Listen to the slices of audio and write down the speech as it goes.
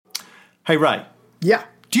Hey, Ray. Yeah.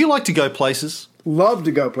 Do you like to go places? Love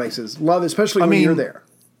to go places. Love, especially when you're there.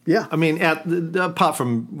 Yeah. I mean, apart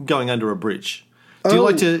from going under a bridge, do you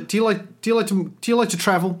like to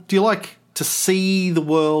travel? Do you like to see the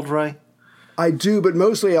world, Ray? I do, but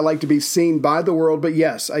mostly I like to be seen by the world. But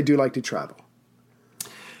yes, I do like to travel.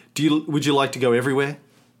 Would you like to go everywhere?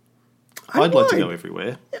 I'd like to go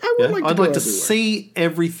everywhere. I would like to I'd go like to everywhere. see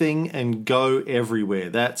everything and go everywhere.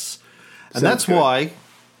 That's good. why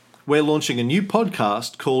we're launching a new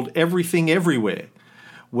podcast called Everything Everywhere,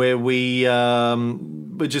 where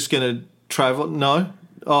we're just going to travel. No,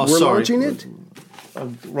 We're launching it.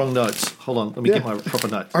 Wrong notes. Hold on, let me get my proper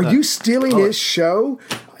notes. Are you stealing his show,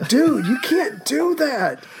 dude? You can't do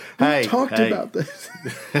that. We talked about this.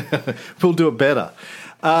 We'll do it better.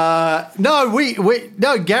 Gary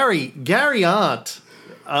Arndt.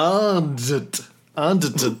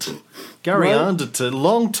 Gary Arndt,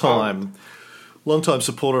 long time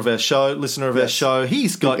supporter of our show, listener of our show.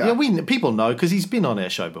 He's got, people know because he's been on our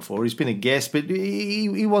show before. He's been a guest, but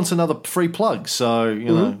he wants another free plug. So,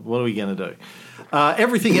 what are we going to do?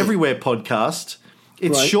 Everything Everywhere podcast.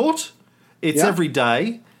 It's short. It's every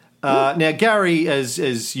day. Now, Gary,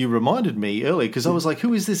 as you reminded me earlier, because I was like,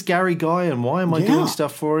 who is this Gary guy and why am I doing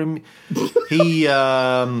stuff for him? He's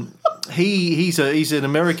an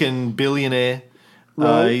American billionaire,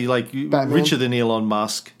 Batman. richer than Elon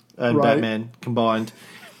Musk and Batman combined.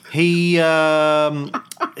 He's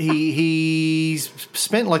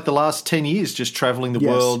spent like the last 10 years just traveling the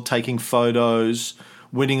world, taking photos,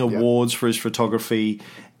 winning awards for his photography.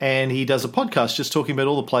 And he does a podcast just talking about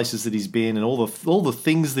all the places that he's been and all the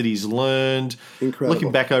things that he's learned. Incredible.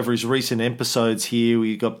 Looking back over his recent episodes here,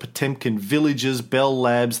 we got Potemkin Villages, Bell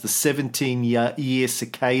Labs, the 17-year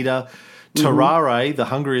cicada, Terrare, the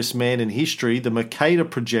hungriest man in history, the Mercator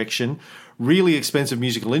projection, really expensive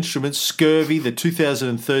musical instruments, Scurvy, the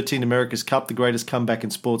 2013 America's Cup, the greatest comeback in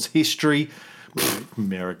sports history.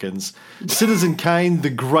 Americans. Citizen Kane, the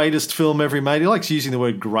greatest film ever made. He likes using the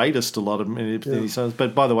word greatest a lot of these songs.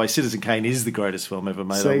 But by the way, Citizen Kane is the greatest film ever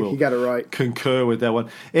made. See, I will you got it right. concur with that one.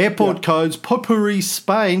 Airport Codes, Potpourri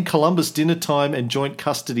Spain, Columbus Dinner Time and Joint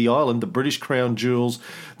Custody Island, the British Crown Jewels,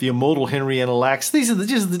 the immortal Henrietta Lacks. These are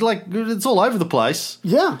just like, it's all over the place.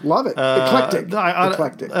 Yeah, love it. Eclectic.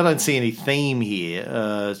 Eclectic. I don't see any theme here.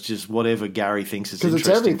 It's just whatever Gary thinks is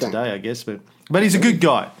interesting today, I guess. But he's a good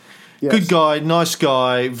guy. Yes. Good guy, nice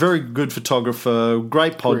guy, very good photographer,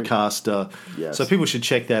 great podcaster. Yes. So people should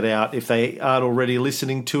check that out if they aren't already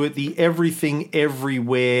listening to it. The Everything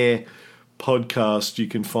Everywhere podcast, you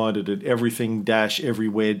can find it at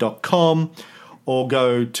everything-everywhere.com or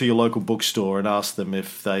go to your local bookstore and ask them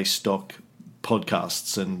if they stock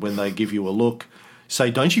podcasts. And when they give you a look, say,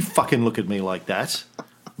 don't you fucking look at me like that.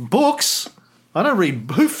 Books? I don't read.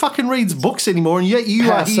 Who fucking reads books anymore? And yet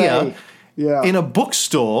you are here. Yeah. In a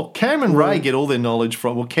bookstore. Cam and Ray get all their knowledge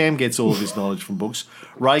from... Well, Cam gets all of his knowledge from books.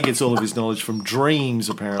 Ray gets all of his knowledge from dreams,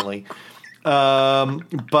 apparently. Good the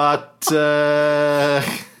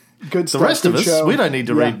stuff, rest of us, show. we don't need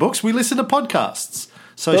to read books. We listen to podcasts.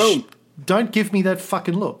 So don't give me that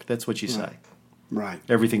fucking look. That's what you say. Right.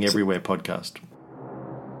 Everything Everywhere podcast.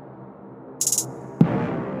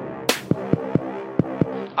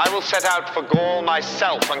 I will set out for Gaul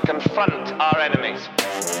myself and confront our enemies.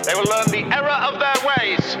 They will learn the error of their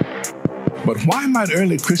ways. But why might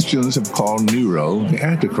early Christians have called Nero the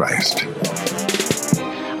Antichrist?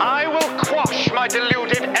 I will quash my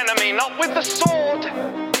deluded enemy, not with the sword.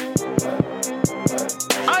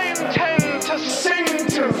 I intend to sing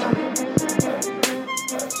to them.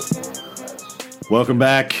 Welcome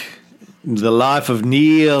back to The Life of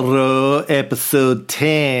Nero, episode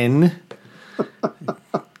 10.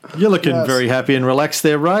 You're looking very happy and relaxed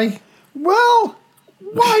there, Ray. Well,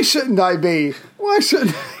 why shouldn't I be? Why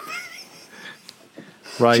shouldn't I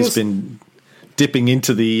be? Ray's been dipping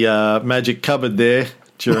into the magic cupboard there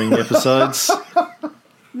during episodes.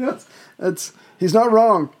 Yes, he's not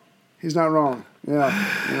wrong. He's not wrong.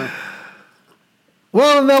 Yeah.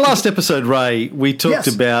 Well, in the last episode, Ray, we talked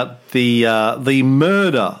about the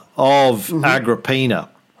murder of Agrippina.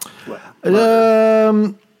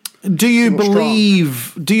 Do you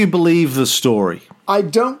believe the story? I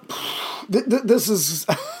don't. This is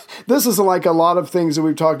like a lot of things that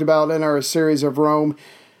we've talked about in our series of Rome.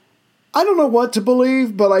 I don't know what to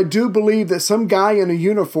believe, but I do believe that some guy in a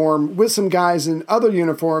uniform with some guys in other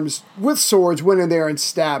uniforms with swords went in there and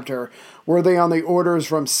stabbed her. Were they on the orders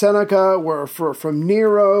from Seneca? From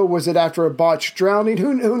Nero? Was it after a botched drowning?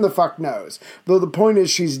 Who the fuck knows? Though the point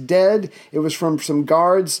is she's dead. It was from some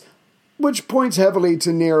guards, which points heavily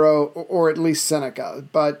to Nero or at least Seneca.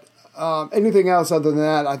 But anything else other than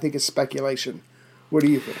that, I think is speculation. What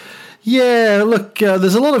do you think? Yeah, look,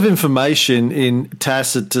 there's a lot of information in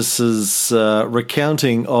Tacitus's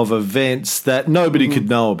recounting of events that nobody could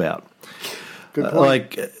know about. Good point.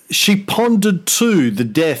 Like, she pondered too the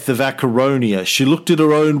death of Acheronia. She looked at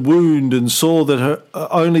her own wound and saw that her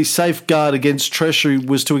only safeguard against treachery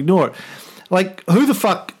was to ignore it. Like, who the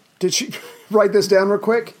fuck... Did she write this down real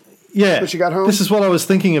quick? Yeah. When she got home? This is what I was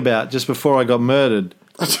thinking about just before I got murdered.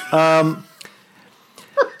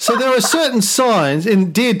 So there are certain signs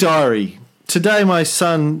in Dear Diary. Today my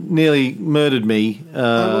son nearly murdered me. I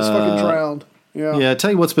almost fucking drowned. Yeah. Yeah, I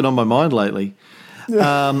tell you what's been on my mind lately.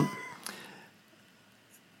 Yeah.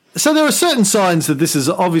 So there are certain signs that this is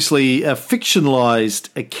obviously a fictionalized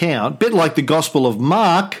account, a bit like the Gospel of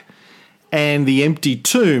Mark and the empty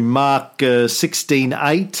tomb, Mark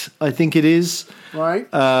 16:8, I think it is. Right.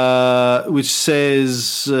 Which says,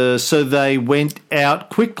 so they went out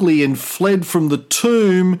quickly and fled from the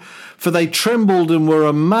tomb, for they trembled and were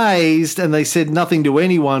amazed, and they said nothing to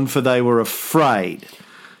anyone, for they were afraid.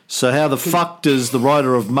 So how the fuck does the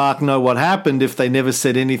writer of Mark know what happened if they never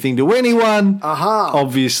said anything to anyone? Aha.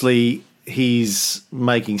 Obviously, he's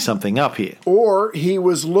making something up here. Or he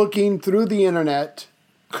was looking through the internet,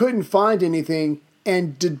 couldn't find anything,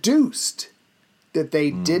 and deduced that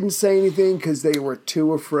they didn't say anything because they were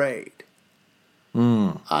too afraid.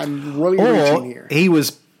 I'm really reaching here. He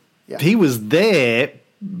was there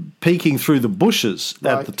peeking through the bushes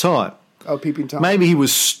at the time. Oh, peeping Tom. Maybe he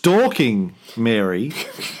was stalking Mary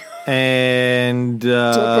and, Typical.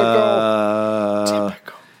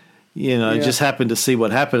 just happened to see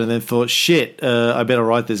what happened and then thought, shit, I better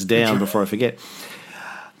write this down before I forget.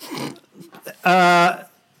 After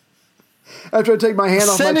I take my hand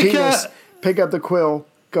off my Seneca- penis, pick up the quill.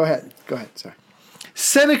 Go ahead. Sorry.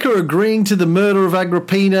 Seneca agreeing to the murder of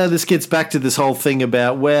Agrippina. This gets back to this whole thing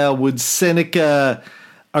about, well, would Seneca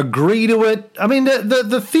agree to it? I mean,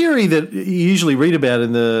 the theory that you usually read about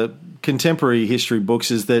in the contemporary history books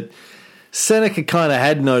is that Seneca kind of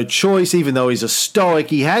had no choice, even though he's a Stoic.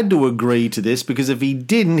 He had to agree to this because if he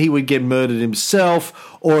didn't, he would get murdered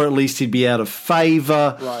himself, or at least he'd be out of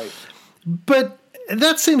favour. Right. But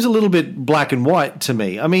that seems a little bit black and white to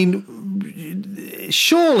me. I mean,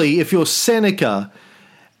 surely if you're Seneca,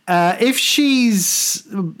 if she's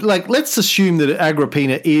like, let's assume that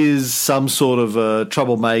Agrippina is some sort of a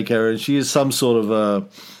troublemaker and she is some sort of a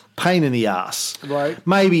pain in the ass, right?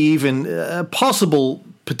 Maybe even a possible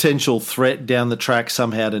potential threat down the track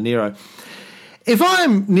somehow to Nero. If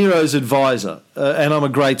I'm Nero's advisor and I'm a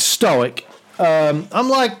great Stoic, I'm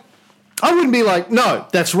like, I wouldn't be like, no,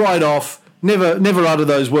 that's right off. Never utter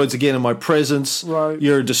those words again in my presence. Right.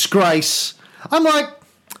 You're a disgrace. I'm like,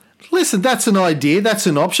 listen, that's an idea. That's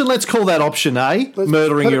an option. Let's call that option A,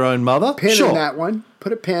 murdering your own mother. Pin sure. in that one.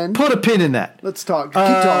 Put a pin. Put a pin in that. Let's talk. Keep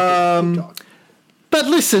talking. Keep talking. But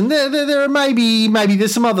listen, there are maybe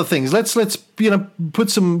there's some other things. Let's put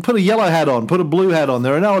a yellow hat on, put a blue hat on.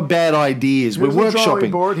 There are no bad ideas. Here's We're the drawing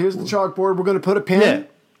workshopping. board. Here's the chalkboard. We're going to put a pin. Yeah.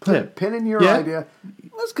 Put a pin in your idea.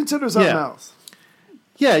 Let's consider something else.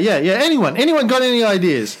 Yeah. Anyone got any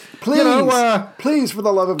ideas? Please, please, for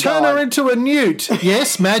the love of God. Turn her into a newt.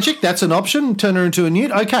 Yes, magic, that's an option. Turn her into a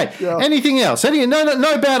newt. Okay. Yeah. Anything else?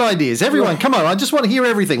 No bad ideas. Everyone, come on. I just want to hear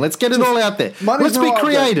everything. Let's get it all out there. Let's be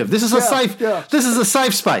creative. This is a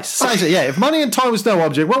safe space. Yeah, if money and time was no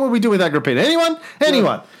object, what would we do with Agrippina? Anyone?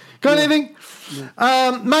 Got anything?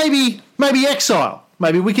 Yeah. Maybe exile.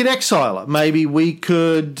 Maybe we could exile her. Maybe we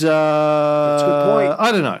could That's a good point.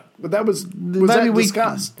 I don't know. But that was that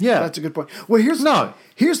discussed? Yeah. That's a good point. Well, here's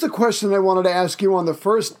the question I wanted to ask you on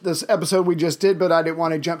this episode we just did, but I didn't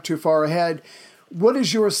want to jump too far ahead. What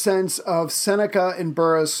is your sense of Seneca and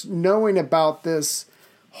Burrus knowing about this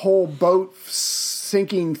whole boat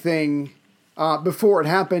sinking thing before it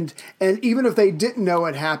happened? And even if they didn't know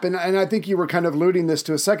it happened, and I think you were kind of alluding this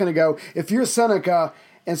to a second ago, if you're Seneca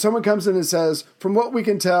and someone comes in and says, from what we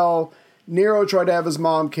can tell, Nero tried to have his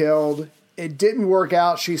mom killed. It didn't work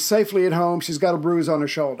out. She's safely at home. She's got a bruise on her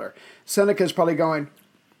shoulder. Seneca's probably going,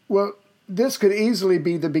 well, this could easily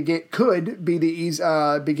be the beginning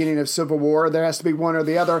of civil war. There has to be one or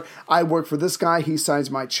the other. I work for this guy. He signs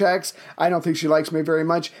my checks. I don't think she likes me very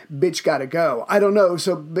much. Bitch gotta go. I don't know.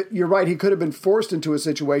 But you're right. He could have been forced into a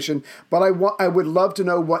situation. But I would love to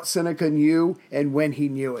know what Seneca knew and when he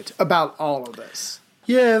knew it about all of this.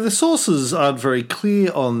 Yeah, the sources aren't very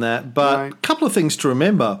clear on that. But a couple of things to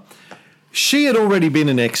remember. She had already been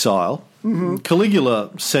in exile. Mm-hmm.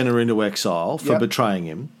 Caligula sent her into exile for betraying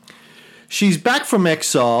him. She's back from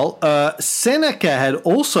exile. Seneca had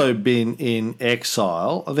also been in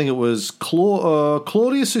exile. I think it was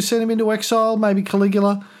Claudius who sent him into exile, maybe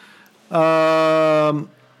Caligula.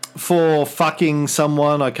 for fucking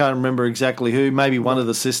someone. I can't remember exactly who, maybe one of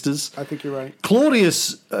the sisters. I think you're right.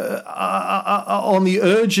 Claudius, on the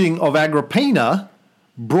urging of Agrippina,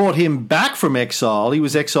 brought him back from exile. He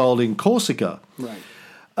was exiled in Corsica. Right.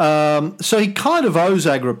 So he kind of owes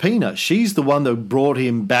Agrippina. She's the one that brought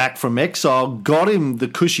him back from exile, got him the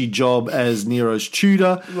cushy job as Nero's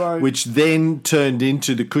tutor, Right. which then turned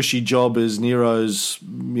into the cushy job as Nero's,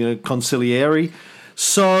 consigliere.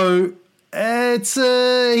 So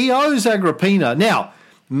he owes Agrippina. Now,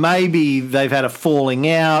 maybe they've had a falling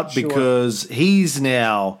out because he's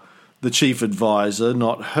now the chief advisor,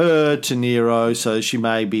 not her, to Nero, so she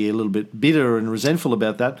may be a little bit bitter and resentful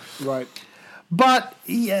about that. Right. But,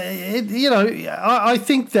 I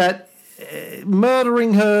think that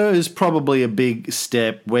murdering her is probably a big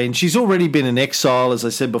step when she's already been in exile, as I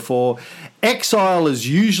said before. Exile has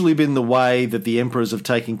usually been the way that the emperors have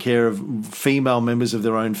taken care of female members of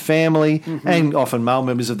their own family and often male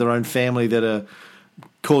members of their own family that are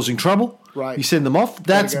causing trouble. Right. You send them off.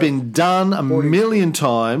 That's been done a million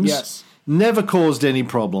times. Yes. Never caused any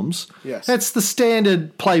problems. Yes. That's the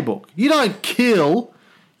standard playbook. You don't kill,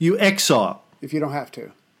 you exile. If you don't have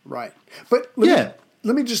to. Right. But let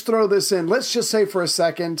me just throw this in. Let's just say for a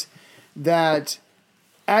second that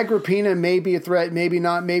Agrippina may be a threat, maybe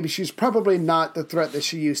not. Maybe she's probably not the threat that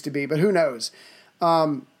she used to be, but who knows?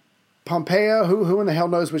 Pompeia, who in the hell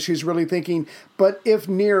knows what she's really thinking? But if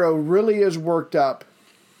Nero really is worked up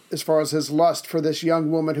as far as his lust for this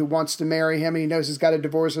young woman who wants to marry him, and he knows he's got to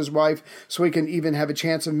divorce his wife so he can even have a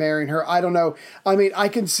chance of marrying her. I don't know. I mean, I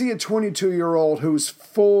can see a 22-year-old who's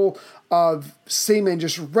full of semen,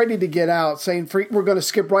 just ready to get out, saying, we're going to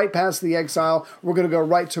skip right past the exile. We're going to go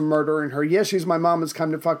right to murdering her. Yes, she's my mom. It's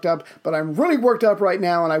kind of fucked up, but I'm really worked up right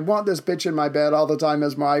now, and I want this bitch in my bed all the time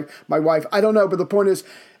as my wife. I don't know, but the point is,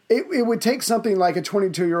 it would take something like a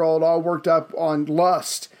 22-year-old all worked up on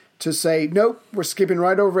lust to say, nope, we're skipping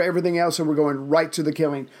right over everything else and we're going right to the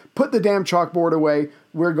killing. Put the damn chalkboard away.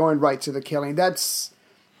 We're going right to the killing. That's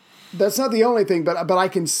not the only thing, but I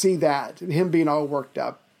can see that, him being all worked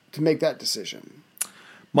up to make that decision.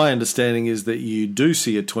 My understanding is that you do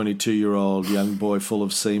see a 22-year-old young boy full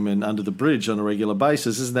of semen under the bridge on a regular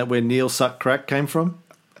basis. Isn't that where Neil Suck Crack came from?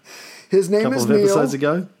 His name is Neil. A couple of episodes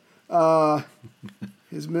ago?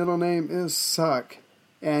 His middle name is Suck.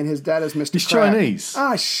 And his dad is Mr. He's Crack. Chinese.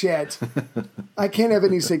 Ah, shit. I can't have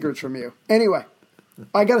any secrets from you. Anyway,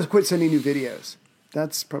 I got to quit sending you videos.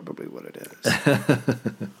 That's probably what it is.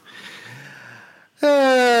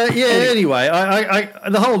 Anyway, I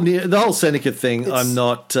the whole Seneca thing, I'm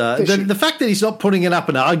not... the fact that he's not putting it up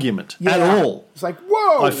an argument at all... It's like,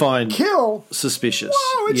 whoa, I find kill. suspicious.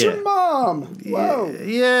 Whoa, it's your mom. Whoa.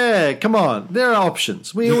 Yeah, come on. There are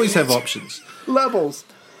options. We always have options. Levels.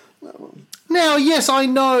 Now, yes, I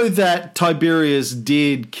know that Tiberius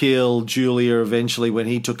did kill Julia eventually when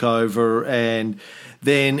he took over, and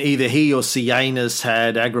then either he or Sienus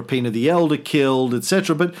had Agrippina the Elder killed,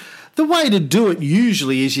 etc. But the way to do it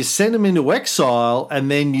usually is you send them into exile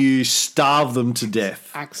and then you starve them to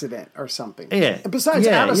death. Accident or something. Yeah. And besides,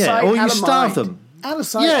 out of sight, or you out of starve mind. them. Out of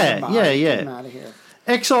sight, out of mind. Get them out of here.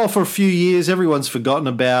 Exile for a few years, everyone's forgotten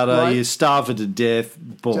about her, Right. you starve her to death,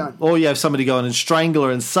 boom. Done. Or you have somebody go in and strangle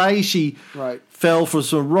her and say she fell for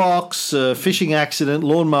some rocks, fishing accident,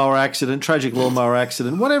 lawnmower accident, tragic lawnmower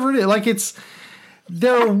accident, whatever it is. Like,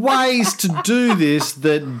 there are ways to do this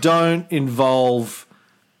that don't involve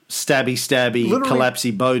stabby,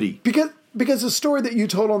 collapsy Bodhi. Because the story that you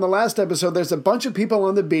told on the last episode, there's a bunch of people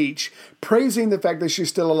on the beach praising the fact that she's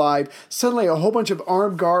still alive. Suddenly, a whole bunch of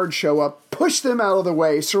armed guards show up, push them out of the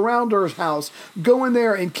way, surround her house, go in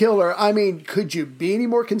there and kill her. I mean, could you be any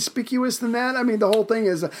more conspicuous than that? I mean, the whole thing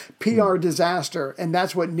is a PR disaster, and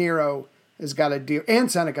that's what Nero has got to deal, and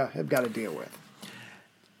Seneca have got to deal with.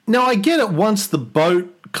 Now, I get it. Once the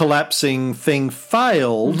boat collapsing thing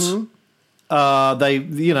failed... Mm-hmm.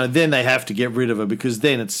 then they have to get rid of her because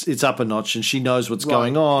then it's up a notch and she knows what's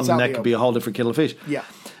going on, and that could be a whole different kettle of fish. Yeah.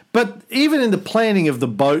 But even in the planning of the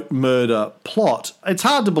boat murder plot, it's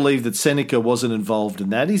hard to believe that Seneca wasn't involved in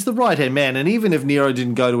that. He's the right-hand man, and even if Nero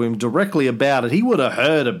didn't go to him directly about it, he would have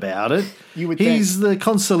heard about it. You would He's the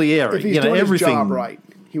consigliere. If he's doing his job right,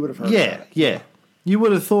 he would have heard about it. Yeah. You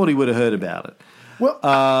would have thought he would have heard about it. Well,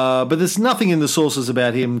 but there's nothing in the sources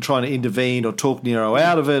about him trying to intervene or talk Nero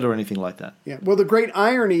out of it or anything like that. Yeah. Well, the great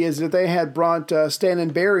irony is that they had brought Stan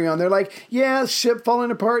and Barry on. They're like, yeah, ship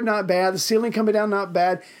falling apart, not bad. The ceiling coming down, not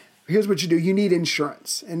bad. Here's what you do. You need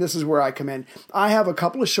insurance. And this is where I come in. I have a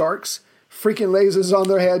couple of sharks, freaking lasers on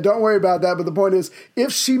their head. Don't worry about that. But the point is,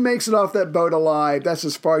 if she makes it off that boat alive, that's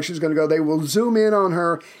as far as she's going to go. They will zoom in on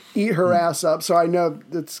her, eat her ass up. So I know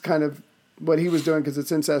that's kind of what he was doing because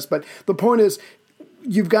it's incest. But the point is,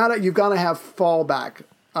 you've got to have fallback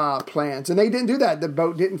plans, and they didn't do that. The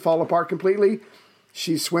boat didn't fall apart completely.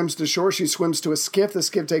 She swims to shore. She swims to a skiff. The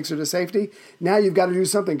skiff takes her to safety. Now you've got to do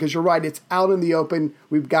something because you're right. It's out in the open.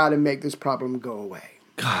 We've got to make this problem go away.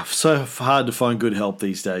 God, so hard to find good help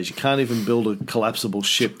these days. You can't even build a collapsible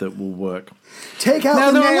ship that will work. Take out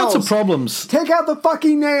now, the nails. There are lots of problems. Take out the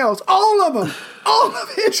fucking nails. All of them. All of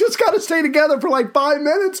it. It's just got to stay together for like 5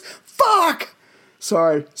 minutes. Fuck.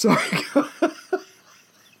 Sorry.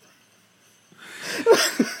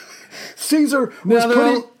 Caesar was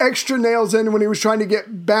putting extra nails in when he was trying to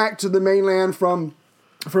get back to the mainland from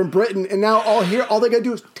Britain, and now all they got to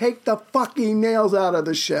do is take the fucking nails out of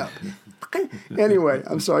the ship. Anyway,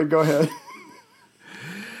 I'm sorry, go ahead.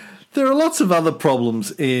 There are lots of other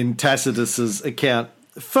problems in Tacitus's account.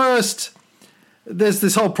 First, there's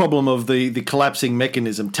this whole problem of the collapsing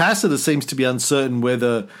mechanism. Tacitus seems to be uncertain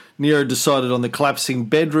whether Nero decided on the collapsing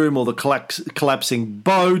bedroom or the collapsing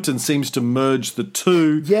boat and seems to merge the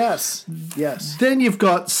two. Yes. Then you've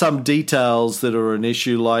got some details that are an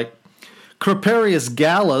issue, like Creperius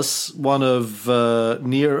Gallus, one of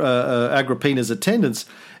Agrippina's attendants,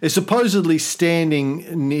 is supposedly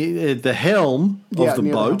standing near the helm of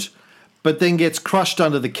the boat, but then gets crushed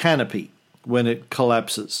under the canopy when it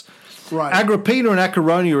collapses. Right. Agrippina and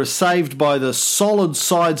Acheronia are saved by the solid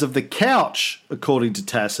sides of the couch, according to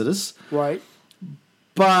Tacitus. Right.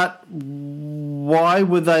 But why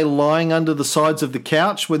were they lying under the sides of the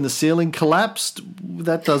couch when the ceiling collapsed?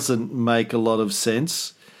 That doesn't make a lot of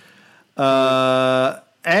sense.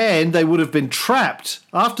 And they would have been trapped.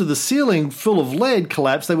 After the ceiling full of lead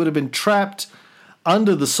collapsed, they would have been trapped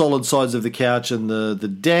under the solid sides of the couch and the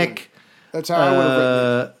deck. That's how I would have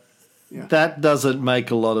written it. Yeah. That doesn't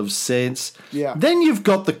make a lot of sense. Yeah. Then you've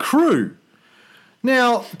got the crew.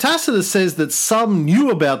 Now, Tacitus says that some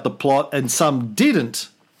knew about the plot and some didn't.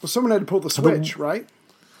 Well, someone had to pull the switch, right?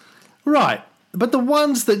 Right. But the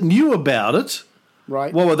ones that knew about it,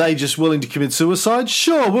 right? What, were they just willing to commit suicide?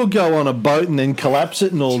 Sure, we'll go on a boat and then collapse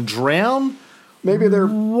it and all drown. Maybe they're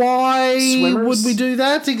Why swimmers? would we do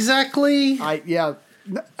that exactly?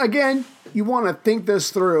 Again, you want to think this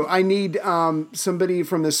through. I need somebody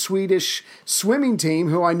from the Swedish swimming team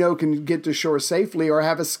who I know can get to shore safely or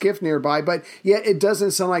have a skiff nearby. But yet it doesn't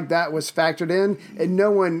sound like that was factored in.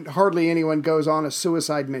 And hardly anyone goes on a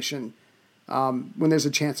suicide mission when there's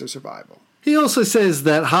a chance of survival. He also says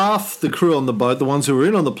that half the crew on the boat, the ones who were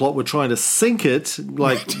in on the plot, were trying to sink it,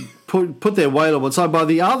 like put their weight on one side. By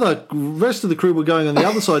the rest of the crew were going on the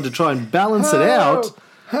other side to try and balance it out.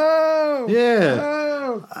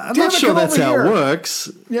 I'm not sure that's how it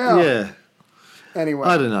works. Yeah. Anyway.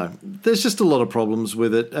 I don't know. There's just a lot of problems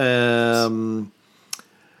with it. Absolutely.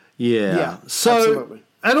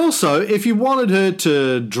 And also, if you wanted her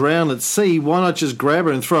to drown at sea, why not just grab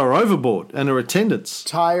her and throw her overboard and her attendants?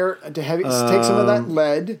 Take some of that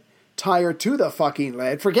lead, tie her to the fucking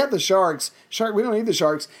lead. Forget the sharks. We don't need the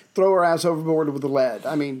sharks. Throw her ass overboard with the lead.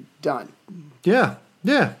 I mean, done. Yeah.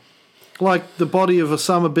 Like the body of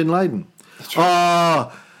Osama bin Laden.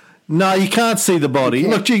 Oh, no, you can't see the body.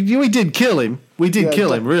 Look, we did kill him. We did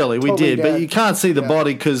kill him, really. We totally did. dead. But you can't see the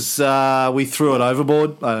body because we threw it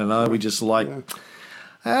overboard. I don't know. We just we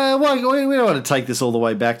don't want to take this all the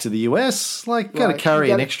way back to the US. Got to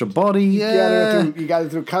carry an extra body. You got it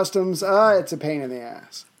through customs. It's a pain in the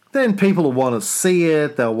ass. Then people will want to see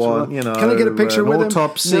it. They'll want, Can I get a picture with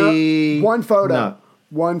autopsy. No. One photo. No.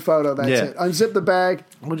 One photo. That's it. Unzip the bag.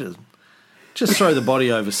 We'll just throw the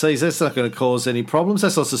body overseas. That's not going to cause any problems.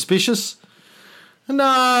 That's not suspicious.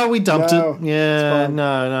 No, we dumped it. Yeah,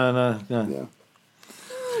 no. Yeah.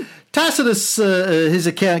 Tacitus, his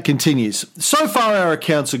account continues. So far our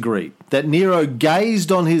accounts agree that Nero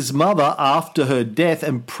gazed on his mother after her death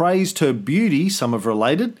and praised her beauty, some have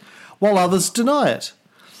related, while others deny it.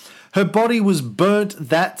 Her body was burnt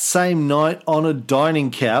that same night on a dining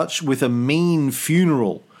couch with a mean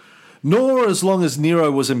funeral. Nor as long as Nero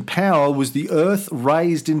was in power was the earth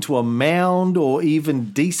raised into a mound or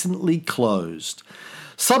even decently closed.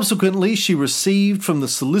 Subsequently, she received from the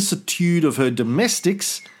solicitude of her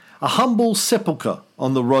domestics a humble sepulchre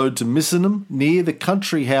on the road to Misenum near the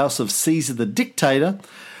country house of Caesar the dictator,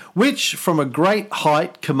 which from a great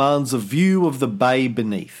height commands a view of the bay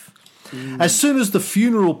beneath. As soon as the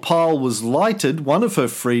funeral pile was lighted, one of her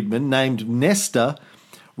freedmen, named Nestor,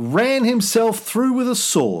 ran himself through with a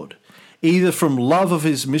sword, either from love of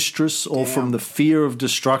his mistress or from the fear of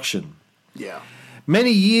destruction. Yeah.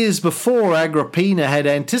 Many years before, Agrippina had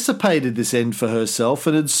anticipated this end for herself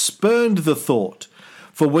and had spurned the thought.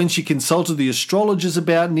 For when she consulted the astrologers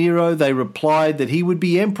about Nero, they replied that he would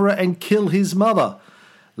be emperor and kill his mother.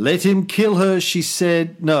 Let him kill her, she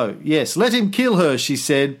said. No, yes, let him kill her, she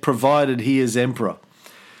said, provided he is emperor.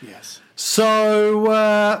 Yes.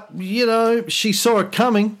 So, she saw it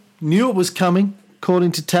coming, knew it was coming,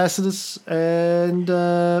 according to Tacitus, and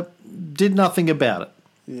did nothing about it.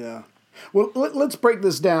 Yeah. Well, let's break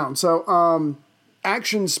this down. So,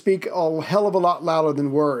 actions speak a hell of a lot louder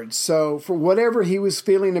than words. So, for whatever he was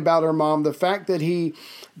feeling about her mom, the fact that he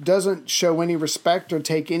doesn't show any respect or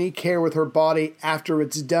take any care with her body after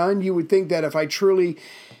it's done, you would think that if I truly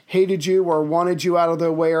hated you or wanted you out of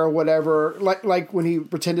their way or whatever, like when he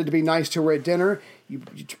pretended to be nice to her at dinner, you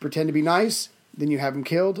pretend to be nice, then you have him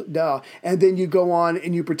killed, duh. And then you go on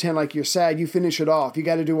and you pretend like you're sad. You finish it off. You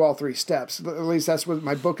got to do all 3 steps. At least that's what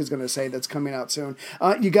my book is going to say that's coming out soon.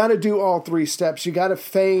 You got to do all 3 steps. You got to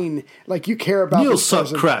feign like you care about Neil this Suck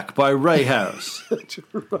person. Crack by Ray Harris.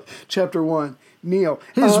 Chapter 1, Neil.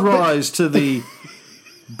 His rise to the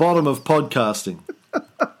bottom of podcasting.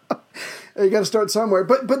 You got to start somewhere.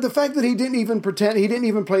 But the fact that he didn't even pretend, he didn't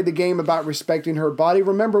even play the game about respecting her body.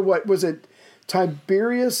 Remember, what was it,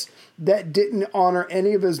 Tiberius, that didn't honor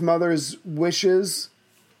any of his mother's wishes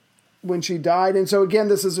when she died? And so again,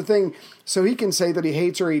 this is the thing. So he can say that he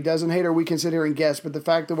hates her, he doesn't hate her, we can sit here and guess. But the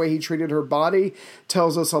fact the way he treated her body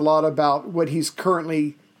tells us a lot about what his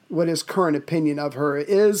current opinion of her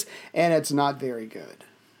is, and it's not very good.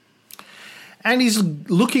 And he's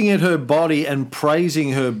looking at her body and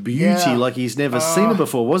praising her beauty like he's never seen her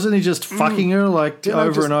before. Wasn't he just fucking her like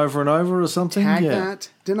over and over and over or something?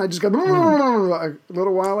 That? Didn't I just go a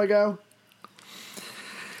little while ago?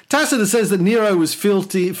 Tacitus says that Nero was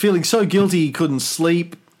feeling so guilty he couldn't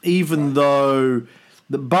sleep, even though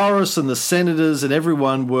the Burrus and the senators and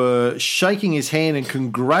everyone were shaking his hand and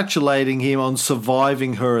congratulating him on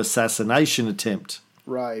surviving her assassination attempt.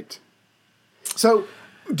 Right. So,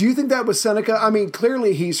 do you think that was Seneca? I mean,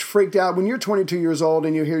 clearly he's freaked out. When you're 22 years old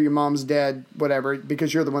and you hear your mom's dead, whatever,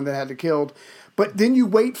 because you're the one that had her killed, but then you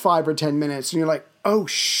wait 5 or 10 minutes and you're like, oh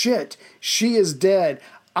shit, she is dead.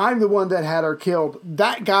 I'm the one that had her killed.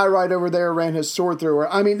 That guy right over there ran his sword through her.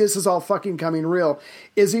 I mean, this is all fucking coming real.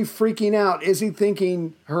 Is he freaking out? Is he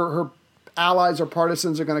thinking her allies or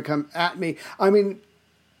partisans are going to come at me? I mean,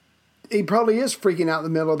 he probably is freaking out in the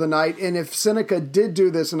middle of the night. And if Seneca did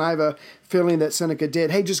do this, and I have a feeling that Seneca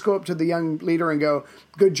did, hey, just go up to the young leader and go,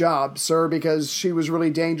 good job, sir, because she was really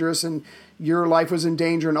dangerous and your life was in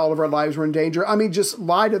danger and all of our lives were in danger. I mean, just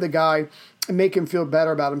lie to the guy and make him feel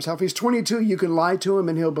better about himself. He's 22. You can lie to him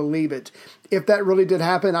and he'll believe it. If that really did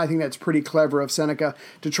happen, I think that's pretty clever of Seneca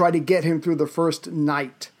to try to get him through the first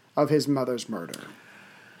night of his mother's murder.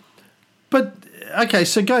 But, okay,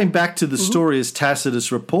 so going back to the story as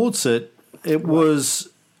Tacitus reports it, it was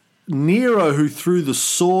Nero who threw the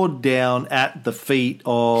sword down at the feet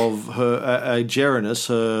of her Agerinus,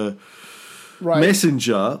 her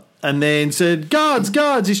messenger, and then said, guards,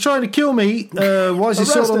 he's trying to kill me. Why is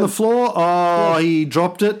his sword on the floor? Oh, he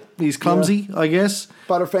dropped it. He's clumsy, I guess.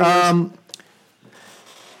 Butterfingers.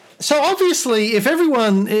 So obviously, if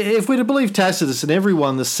we're to believe Tacitus and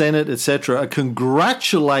everyone, the Senate, etc., are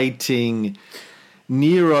congratulating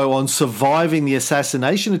Nero on surviving the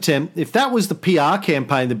assassination attempt, if that was the PR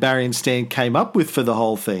campaign the Barry and Stan came up with for the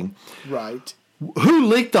whole thing, right? Who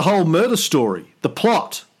leaked the whole murder story, the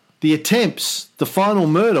plot, the attempts, the final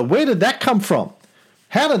murder? Where did that come from?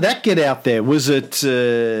 How did that get out there? Was it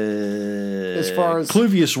as far as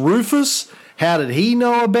Cluvius Rufus? How did he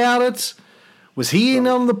know about it? Was he in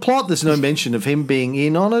on the plot? There's no mention of him being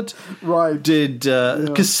in on it. Right.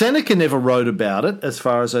 Because Seneca never wrote about it, as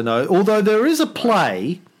far as I know. Although there is a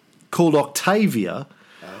play called Octavia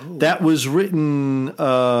that was written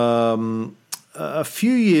a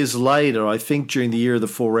few years later, I think during the year of the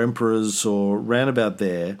Four Emperors or roundabout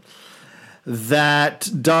there, that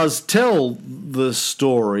does tell the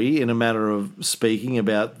story, in a manner of speaking,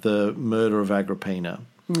 about the murder of Agrippina.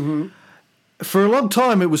 Mm-hmm. For a long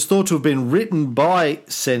time, it was thought to have been written by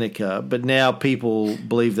Seneca, but now people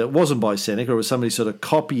believe that it wasn't by Seneca. It was somebody sort of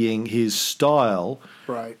copying his style,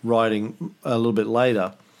 writing a little bit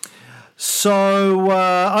later. So,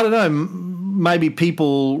 I don't know, maybe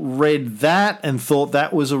people read that and thought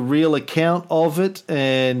that was a real account of it,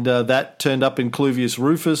 and that turned up in Cluvius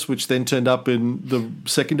Rufus, which then turned up in the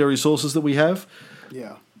secondary sources that we have.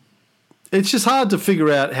 Yeah. It's just hard to figure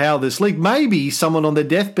out how this leaked. Maybe someone on their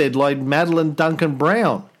deathbed like Madeline Duncan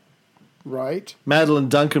Brown. Right. Madeline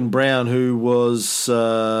Duncan Brown, who was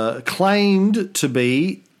claimed to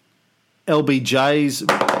be LBJ's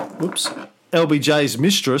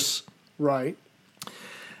mistress. Right.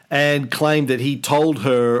 And claimed that he told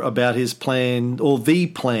her about his plan, or the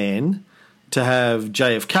plan, to have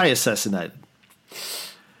JFK assassinated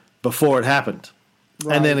before it happened.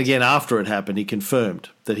 And then again, after it happened, he confirmed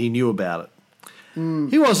that he knew about it.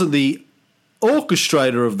 He wasn't the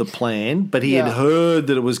orchestrator of the plan, but he had heard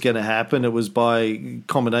that it was going to happen. It was by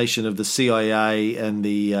combination of the CIA and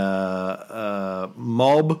the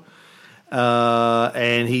mob,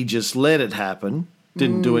 and he just let it happen.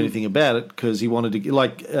 Didn't do anything about it because he wanted to,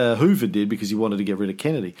 like Hoover did, because he wanted to get rid of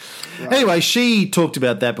Kennedy. Right. Anyway, she talked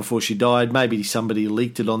about that before she died. Maybe somebody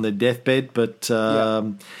leaked it on their deathbed, but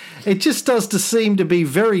it just does seem to be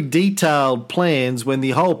very detailed plans when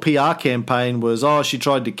the whole PR campaign was, she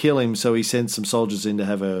tried to kill him, so he sent some soldiers in to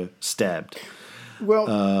have her stabbed.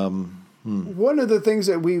 Well, one of the things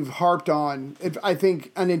that we've harped on, I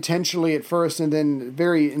think unintentionally at first and then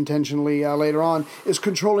very intentionally later on, is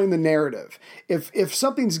controlling the narrative. If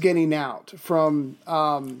something's getting out from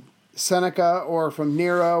Seneca or from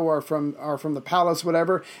Nero or from the palace,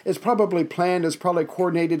 whatever, it's probably planned, it's probably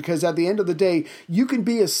coordinated, because at the end of the day, you can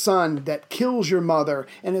be a son that kills your mother,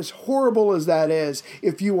 and as horrible as that is,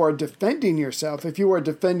 if you are defending yourself, if you are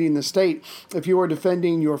defending the state, if you are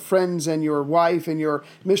defending your friends and your wife and your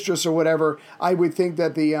mistress or whatever, I would think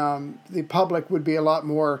that the public would be a lot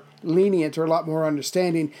more lenient or a lot more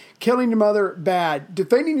understanding. Killing your mother, bad.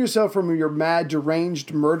 Defending yourself from your mad,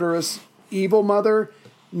 deranged, murderous, evil mother,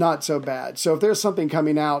 not so bad. So if there's something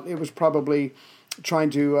coming out, it was probably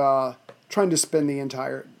trying to spin the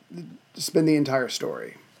entire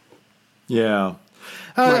story. Yeah,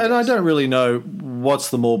 and I don't really know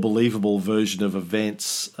what's the more believable version of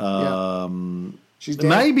events. She's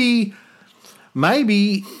dead.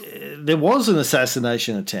 Maybe there was an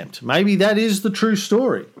assassination attempt. Maybe that is the true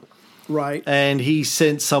story. Right. And he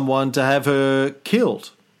sent someone to have her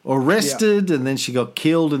killed, arrested, and then she got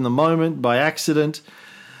killed in the moment by accident.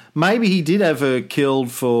 Maybe he did have her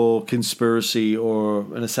killed for conspiracy or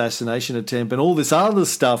an assassination attempt, and all this other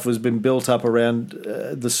stuff has been built up around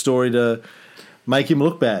the story to make him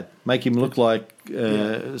look bad, make him look like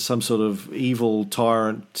some sort of evil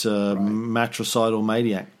tyrant, matricidal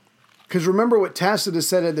maniac. Because remember what Tacitus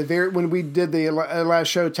said at when we did the last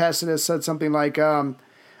show, Tacitus said something like,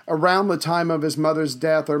 around the time of his mother's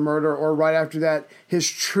death or murder, or right after that, his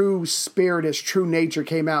true spirit, his true nature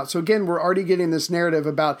came out. So again, we're already getting this narrative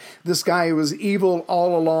about this guy who was evil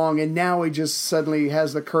all along, and now he just suddenly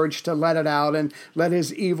has the courage to let it out and let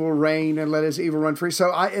his evil reign and let his evil run free.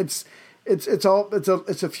 So it's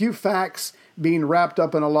a few facts being wrapped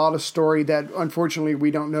up in a lot of story that unfortunately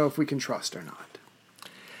we don't know if we can trust or not.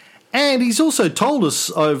 And he's also told us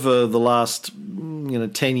over the last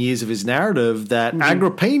 10 years of his narrative that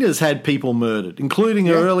Agrippina's had people murdered, including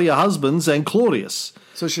her earlier husbands and Claudius.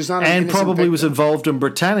 So she's not and probably was involved in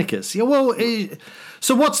Britannicus. Yeah, well,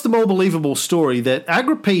 so what's the more believable story? That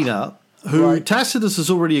Agrippina, who Tacitus is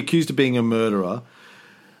already accused of being a murderer,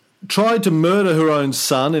 tried to murder her own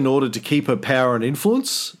son in order to keep her power and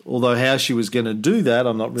influence, although how she was going to do that,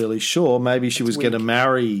 I'm not really sure. Maybe she was going to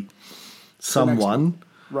marry someone.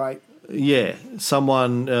 Right. Yeah,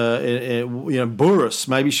 someone, Burrus.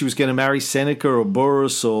 Maybe she was going to marry Seneca or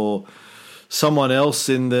Burrus or someone else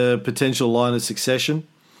in the potential line of succession.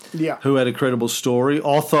 Yeah. Who had a credible story.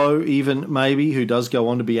 Otho, even, maybe, who does go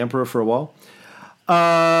on to be emperor for a while.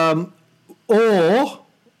 Or,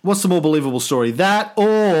 what's the more believable story? That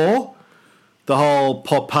or the whole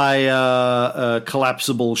Poppaea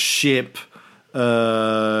collapsible ship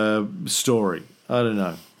story. I don't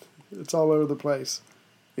know. It's all over the place.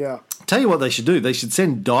 Yeah. Tell you what they should do. They should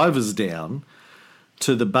send divers down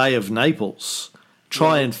to the Bay of Naples,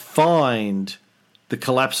 try and find the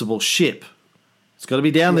collapsible ship. It's got to be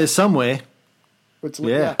down there somewhere.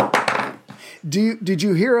 Did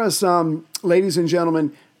you hear us, ladies and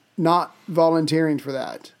gentlemen, not volunteering for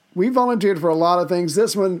that? We volunteered for a lot of things.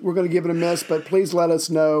 This one, we're going to give it a miss, but please let us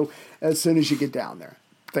know as soon as you get down there.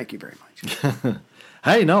 Thank you very much.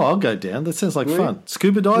 Hey, no, I'll go down. That sounds like fun.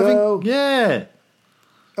 Scuba diving? No. Yeah.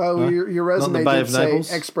 Oh, your resume did say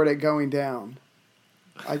expert at going down.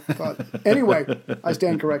 I thought. Anyway, I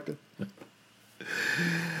stand corrected.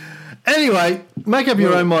 Anyway, make up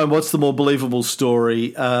your own mind. What's the more believable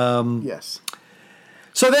story? Yes.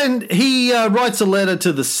 So then he writes a letter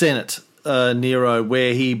to the Senate, Nero,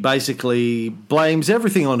 where he basically blames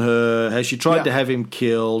everything on her, how she tried to have him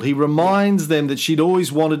killed. He reminds them that she'd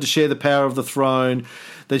always wanted to share the power of the throne,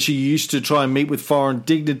 that she used to try and meet with foreign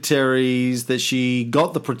dignitaries, that she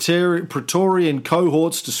got the Praetorian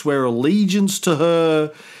cohorts to swear allegiance to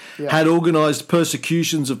her, had organised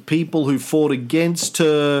persecutions of people who fought against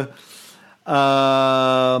her,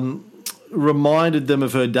 reminded them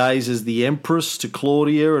of her days as the empress to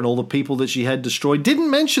Claudia and all the people that she had destroyed. Didn't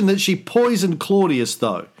mention that she poisoned Claudius,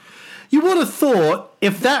 though. You would have thought,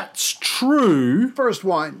 if that's true...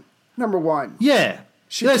 Number one. Yeah.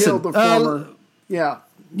 She Listen, killed the former. Yeah.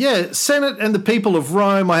 Yeah, Senate and the people of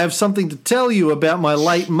Rome, I have something to tell you about my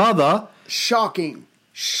late mother. Shocking.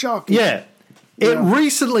 Yeah. It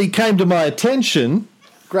recently came to my attention.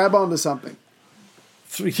 Grab onto something.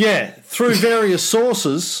 Through various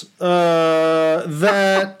sources,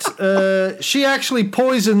 that she actually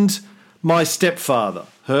poisoned my stepfather,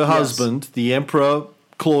 her husband, the Emperor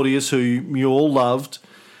Claudius, who you all loved.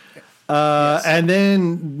 And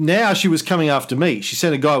then now she was coming after me. She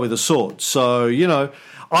sent a guy with a sword. So,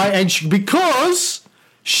 because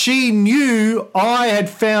she knew I had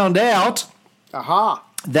found out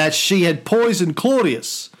that she had poisoned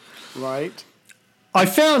Claudius. Right. I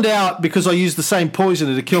found out because I used the same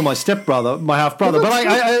poison to kill my stepbrother, my half brother. But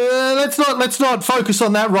let's not focus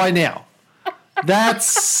on that right now. That's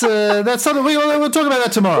something we'll talk about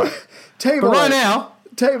that tomorrow. But right now,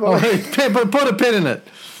 put a pin in it.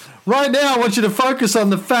 Right now, I want you to focus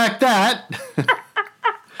on the fact that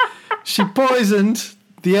she poisoned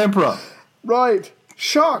the emperor. Right.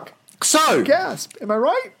 Shock. So, gasp. Am I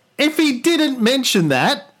right? If he didn't mention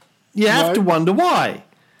that, you have to wonder why.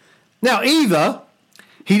 Now, either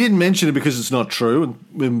he didn't mention it because it's not true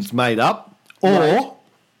and it's made up, or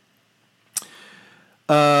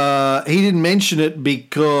he didn't mention it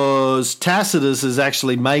because Tacitus is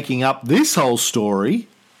actually making up this whole story.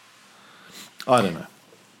 I don't know.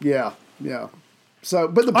 Yeah. So,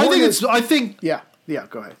 but the point is, I think. Yeah.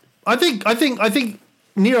 Go ahead. I think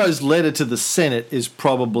Nero's letter to the Senate is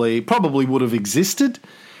probably would have existed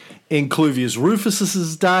in Cluvius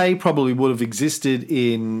Rufus's day, probably would have existed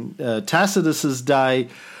in Tacitus's day,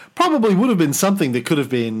 probably would have been something that could have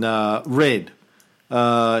been read.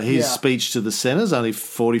 His speech to the senators only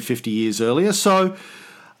 40, 50 years earlier. So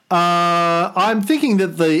I'm thinking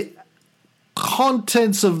that the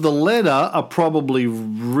contents of the letter are probably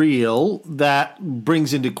real. That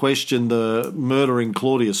brings into question the murdering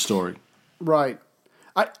Claudius story. Right.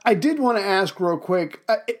 I did want to ask real quick,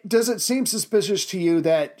 does it seem suspicious to you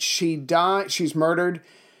that she's murdered?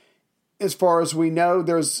 As far as we know,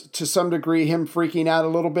 there's to some degree him freaking out a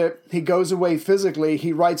little bit. He goes away physically,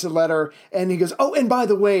 he writes a letter, and he goes, oh, and by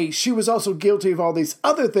the way, she was also guilty of all these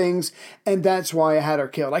other things, and that's why I had her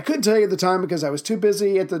killed. I couldn't tell you at the time because I was too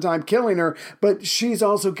busy at the time killing her, but she's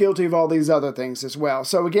also guilty of all these other things as well.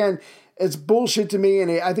 So again, it's bullshit to me,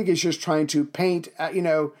 and I think he's just trying to paint,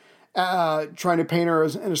 trying to paint her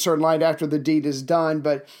in a certain light after the deed is done,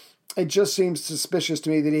 but it just seems suspicious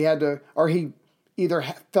to me that he had to, or he either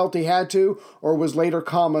felt he had to, or was later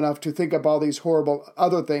calm enough to think up all these horrible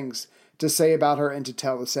other things to say about her and to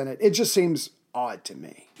tell the Senate. It just seems odd to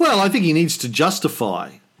me. Well, I think he needs to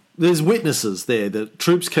justify. There's witnesses there that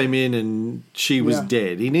troops came in and she was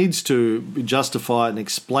dead. He needs to justify it and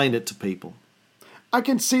explain it to people. I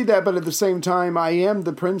can see that, but at the same time, I am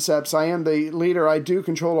the princeps. I am the leader. I do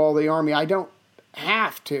control all the army. I don't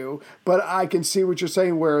have to, but I can see what you're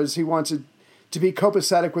saying, whereas he wants it to be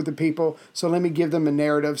copacetic with the people, so let me give them a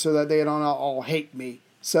narrative so that they don't all hate me.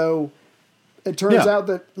 So it turns out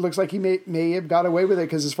that looks like he may have got away with it,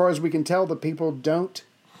 because as far as we can tell, the people don't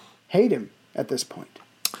hate him at this point.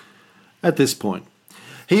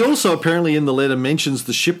 He also apparently in the letter mentions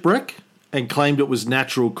the shipwreck and claimed it was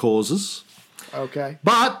natural causes. Okay.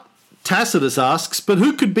 But Tacitus asks, but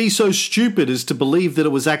who could be so stupid as to believe that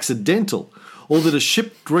it was accidental, or that a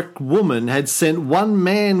shipwrecked woman had sent one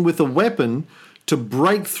man with a weapon to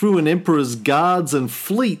break through an emperor's guards and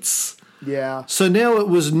fleets? Yeah. So now it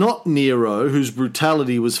was not Nero, whose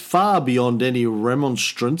brutality was far beyond any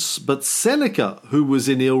remonstrance, but Seneca, who was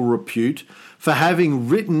in ill repute for having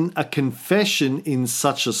written a confession in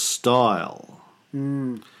such a style.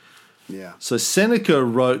 Yeah. So Seneca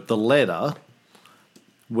wrote the letter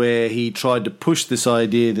where he tried to push this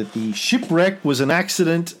idea that the shipwreck was an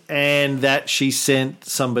accident and that she sent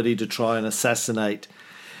somebody to try and assassinate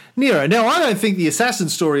Nero. Now, I don't think the assassin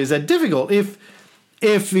story is that difficult. If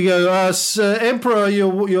you go, Emperor,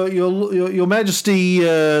 your Majesty,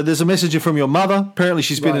 there's a messenger from your mother. Apparently,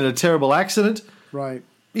 she's been in a terrible accident. Right.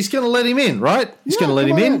 He's going to let him in, right? He's going to let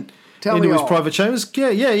him in. Tell into me his all. private chambers.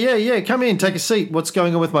 Yeah. Come in, take a seat. What's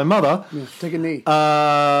going on with my mother? Yeah, take a knee. If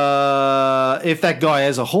that guy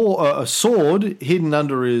has a sword hidden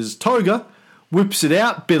under his toga, whips it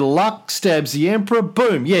out, bit of luck, stabs the emperor,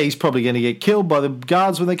 boom. Yeah, he's probably going to get killed by the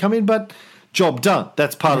guards when they come in, but job done.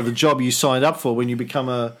 That's part of the job you signed up for when you become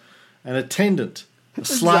an attendant, a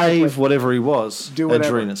slave, whatever he was. Do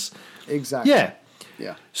whatever. Adrenus. Exactly. Yeah.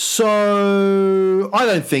 Yeah. So I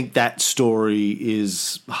don't think that story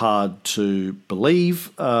is hard to believe.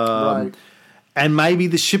 Right. And maybe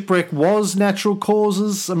the shipwreck was natural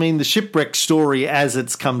causes. I mean, the shipwreck story as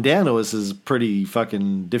it's come down to us is pretty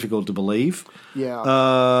fucking difficult to believe.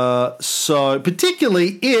 Yeah. So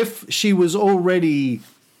particularly if she was already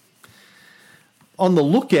on the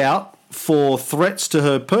lookout for threats to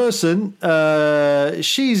her person,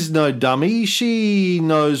 she's no dummy. She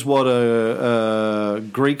knows what a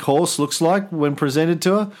Greek horse looks like when presented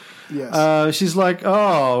to her. Yes. She's like,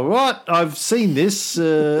 oh, what? I've seen this.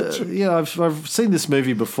 I've seen this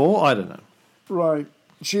movie before. I don't know. Right.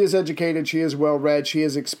 She is educated. She is well-read. She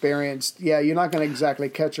is experienced. Yeah, you're not going to exactly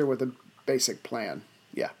catch her with a basic plan.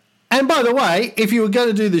 Yeah. And by the way, if you were going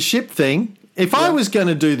to do the ship thing, if I was going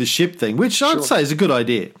to do the ship thing, which I'd say is a good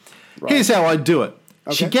idea, here's how I'd do it.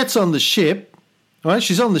 Okay. She gets on the ship, right?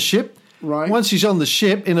 She's on the ship. Right. Once she's on the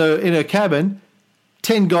ship in her cabin,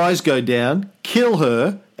 10 guys go down, kill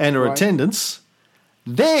her and her attendants.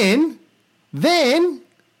 Then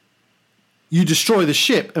you destroy the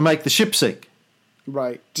ship and make the ship sink.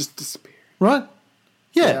 Right. Just disappear. Right?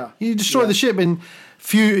 Yeah. You destroy the ship and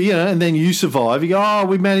and then you survive. You go, oh,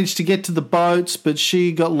 we managed to get to the boats, but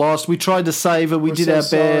she got lost. We tried to save her. We did our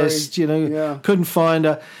best. Couldn't find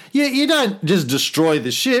her. You don't just destroy the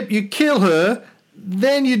ship. You kill her.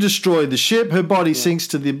 Then you destroy the ship. Her body sinks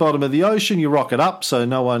to the bottom of the ocean. You rock it up so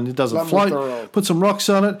it doesn't float. Put some rocks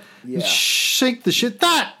on it. Yeah. Sink the shit.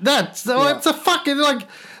 That's a fucking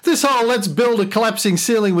this whole let's build a collapsing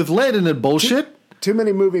ceiling with lead in it bullshit. Too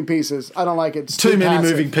many moving pieces. I don't like it. It's too many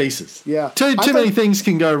moving pieces. Yeah. Too many things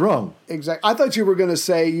can go wrong. Exactly. I thought you were going to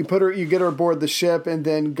say you get her aboard the ship and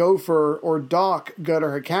then Gopher or Doc go to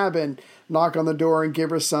her cabin, knock on the door and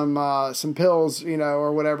give her some pills,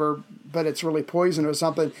 or whatever, but it's really poison or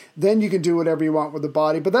something. Then you can do whatever you want with the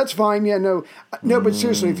body. But that's fine. Yeah, no, but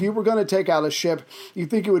seriously, if you were going to take out a ship, you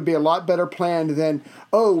think it would be a lot better planned than,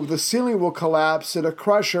 the ceiling will collapse, it'll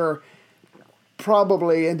crush her,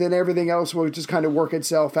 probably, and then everything else will just kind of work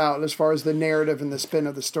itself out as far as the narrative and the spin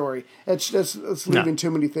of the story. It's leaving too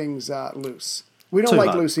many things loose. We don't like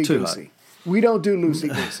loosey-goosey. We don't do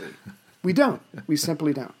loosey-goosey. We don't. We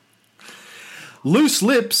simply don't. Loose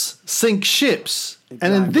lips sink ships. Exactly.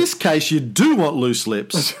 And in this case, you do want loose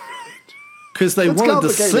lips. Because they wanted to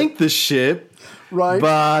sink the ship, right?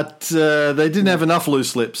 But they didn't have enough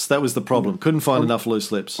loose lips. That was the problem. Couldn't find enough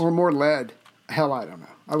loose lips. Or more lead. Hell, I don't know.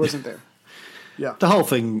 I wasn't there. Yeah. The whole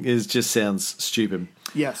thing just sounds stupid.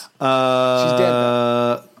 Yes. She's dead,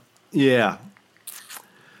 though. Yeah.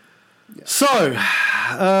 So,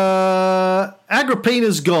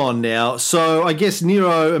 Agrippina's gone now, so I guess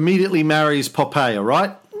Nero immediately marries Poppaea,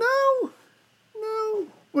 right? No.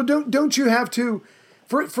 Well, don't you have to...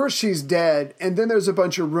 First she's dead, and then there's a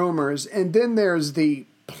bunch of rumors, and then there's the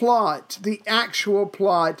plot, the actual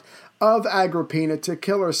plot of Agrippina to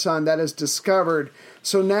kill her son that is discovered.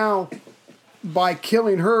 So now... by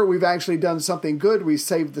killing her, we've actually done something good. We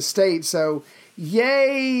saved the state. So,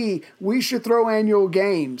 yay! We should throw annual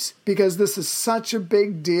games because this is such a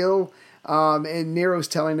big deal. And Nero's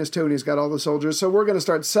telling us to, and he's got all the soldiers. So we're going to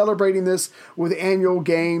start celebrating this with annual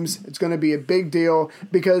games. It's going to be a big deal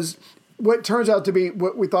because what turns out to be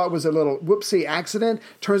what we thought was a little whoopsie accident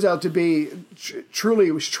turns out to be truly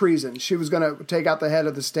it was treason. She was going to take out the head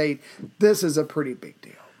of the state. This is a pretty big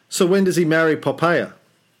deal. So when does he marry Poppaea?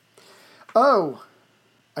 Oh,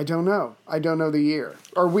 I don't know. I don't know the year.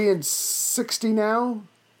 Are we in 60 now?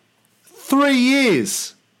 3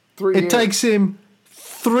 years. 3 years. It takes him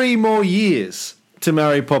 3 more years to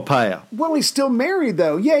marry Poppaea. Well, he's still married,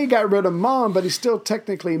 though. Yeah, he got rid of Mom, but he's still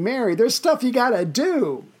technically married. There's stuff you got to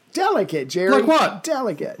do. Delicate, Jerry. Like what?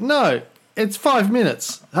 Delicate. No, it's 5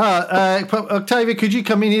 minutes. Octavia, could you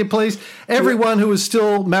come in here, please? Everyone who is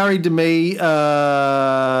still married to me,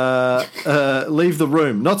 leave the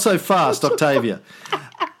room. Not so fast, Octavia.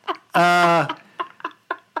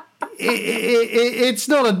 It's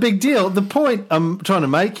not a big deal. The point I'm trying to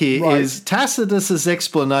make here is Tacitus's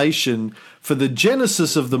explanation for the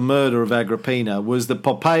genesis of the murder of Agrippina was that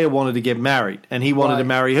Poppaea wanted to get married, and he wanted to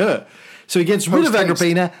marry her. So he gets rid of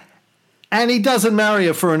Agrippina, and he doesn't marry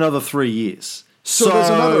her for another 3 years. So there's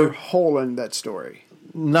another hole in that story.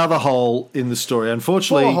 Another hole in the story.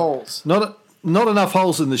 Unfortunately, full of holes. Not enough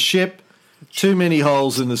holes in the ship. Too many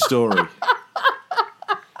holes in the story.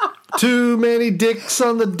 Too many dicks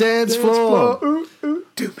on the dance floor. Ooh, ooh.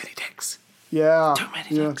 Too many dicks. Yeah. Too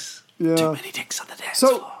many dicks. Yeah. Too many dicks on the dance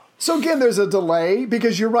floor. So again, there's a delay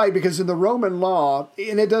because you're right. Because in the Roman law,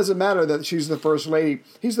 and it doesn't matter that she's the first lady.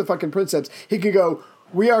 He's the fucking princeps. He could go,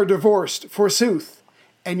 "We are divorced, forsooth,"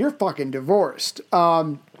 and you're fucking divorced.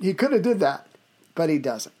 He could have did that, but he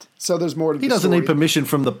doesn't. So there's more to the story. He doesn't need permission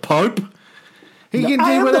from the Pope. He can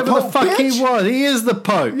do whatever the fuck he wants. He is the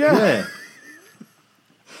Pope. Yeah.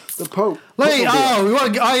 The Pope.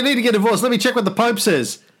 I need to get divorced. Let me check what the Pope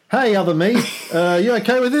says. Hey, other me, you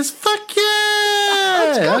okay with this? Fuck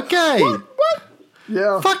yeah! Okay. What?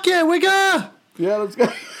 Yeah. Fuck yeah, Wigger! Yeah, let's go.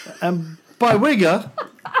 By Wigger,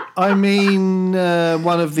 I mean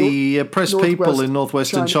one of the oppressed people in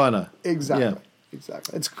northwestern China. Exactly. Yeah.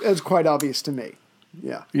 Exactly. It's quite obvious to me.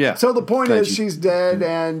 Yeah. Yeah. So the point is she's dead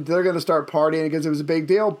and they're going to start partying because it was a big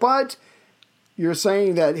deal. But you're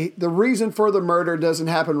saying that the reason for the murder doesn't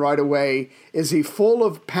happen right away. Is he full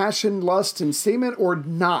of passion, lust, and semen or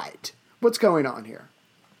not? What's going on here?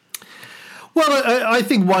 Well, I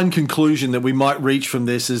think one conclusion that we might reach from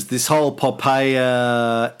this is this whole Popeye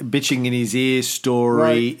bitching in his ear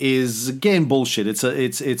story is, again, bullshit.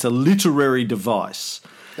 It's a literary device.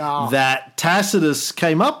 That Tacitus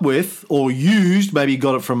came up with or used, maybe he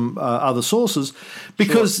got it from other sources,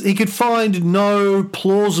 because he could find no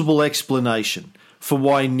plausible explanation for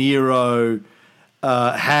why Nero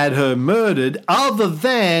had her murdered other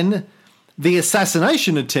than the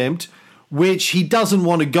assassination attempt, which he doesn't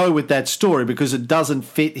want to go with that story because it doesn't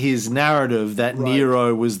fit his narrative that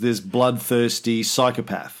Nero was this bloodthirsty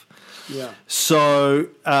psychopath. Yeah. So,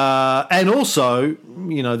 and also,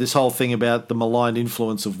 this whole thing about the malign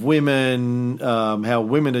influence of women, how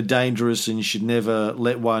women are dangerous and you should never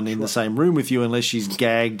let one in the same room with you unless she's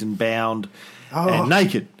gagged and bound and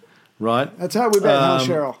naked, right? That's how we bet,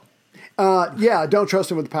 Cheryl? Yeah, don't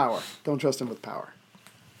trust him with power. Don't trust him with power.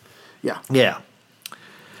 Yeah. Yeah.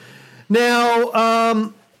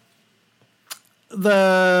 Now,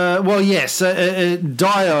 Dio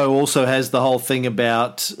also has the whole thing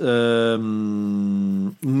about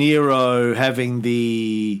Nero having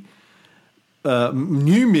the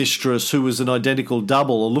new mistress who was an identical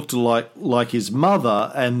double or looked like his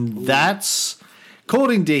mother, and that's,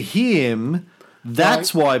 according to him,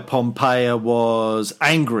 that's why Pompeia was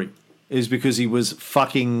angry, is because he was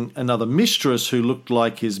fucking another mistress who looked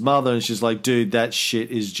like his mother, and she's like, dude, that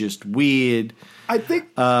shit is just weird. I think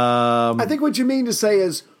what you mean to say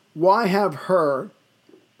is, why have her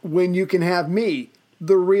when you can have me,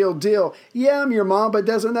 the real deal? Yeah, I'm your mom, but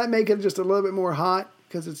doesn't that make it just a little bit more hot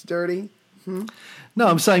because it's dirty? No,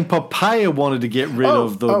 I'm saying Popeye wanted to get rid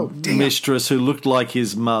of the mistress who looked like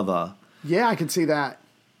his mother. Yeah, I can see that.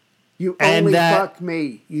 You only fuck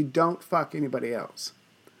me. You don't fuck anybody else.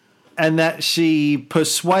 And that she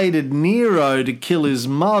persuaded Nero to kill his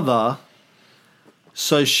mother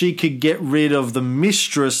so she could get rid of the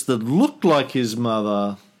mistress that looked like his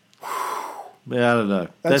mother. I don't know.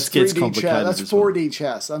 That gets complicated. That's 4D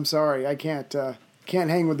chess. I'm sorry. I can't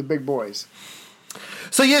hang with the big boys.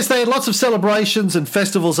 So, yes, they had lots of celebrations and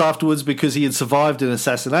festivals afterwards because he had survived an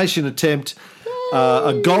assassination attempt.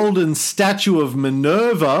 A golden statue of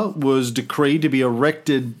Minerva was decreed to be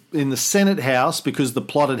erected in the Senate House because the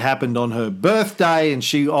plot had happened on her birthday, and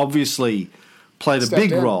she obviously played a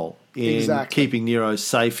big role in keeping Nero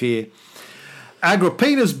safe here.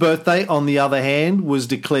 Agrippina's birthday, on the other hand, was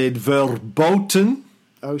declared verboten.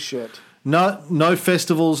 Oh, shit. No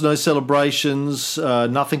festivals, no celebrations,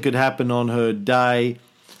 nothing could happen on her day.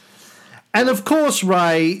 And of course,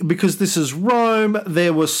 Ray, because this is Rome,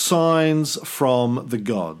 there were signs from the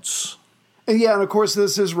gods. And of course,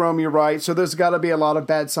 this is Rome, you're right. So there's got to be a lot of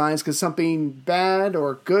bad signs because something bad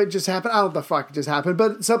or good just happened. I don't know what the fuck just happened,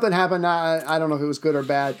 but something happened. I don't know if it was good or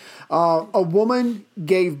bad. A woman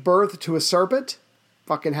gave birth to a serpent.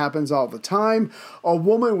 Fucking happens all the time. A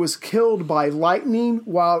woman was killed by lightning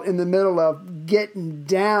while in the middle of getting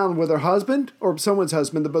down with her husband or someone's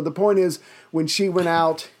husband. But the point is, when she went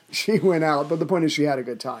out, but the point is she had a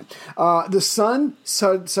good time. The sun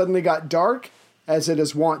suddenly got dark, as it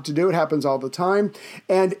is wont to do. It happens all the time.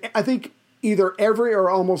 And I think either every or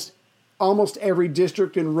almost every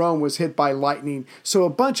district in Rome was hit by lightning. So a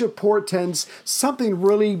bunch of portents, something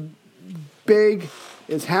really big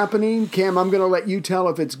is happening. Cam, I'm going to let you tell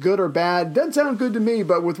if it's good or bad. Doesn't sound good to me,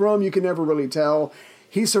 but with Rome, you can never really tell.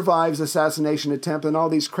 He survives assassination attempt and all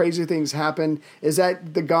these crazy things happen. Is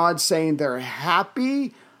that the gods saying they're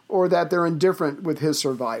happy or that they're indifferent with his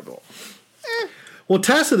survival? Well,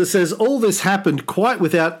 Tacitus says all this happened quite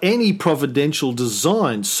without any providential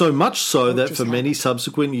design, so much so that for many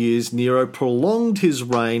subsequent years Nero prolonged his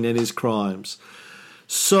reign and his crimes.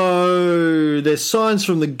 So there's signs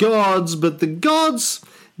from the gods, but the gods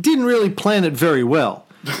didn't really plan it very well.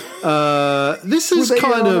 This is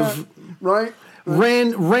kind of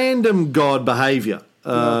random god behavior.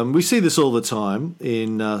 We see this all the time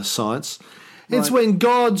in science. It's when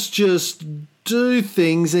gods just do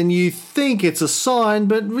things and you think it's a sign,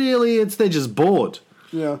 but really they're just bored.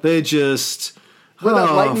 Yeah. They're just, where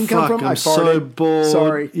that lightning come from? I'm so bored.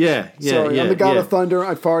 Sorry. Yeah. Sorry. I'm the god of thunder.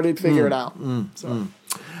 I farted. Figure it out.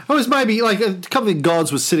 I was maybe like a couple of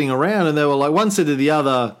gods were sitting around, and they were like, one said to the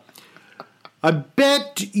other, "I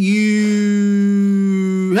bet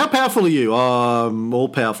you. How powerful are you? All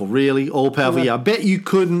powerful, really, all powerful. Yeah, I bet you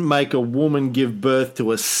couldn't make a woman give birth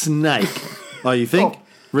to a snake. Oh, you think?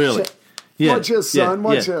 Really? Yeah. Watch this, son.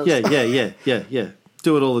 Watch this. Yeah.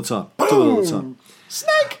 Do it all the time. Do it all the time.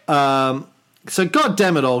 Snake. So, God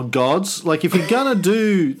damn it, old gods! Like, if you're gonna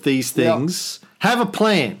do these things, have a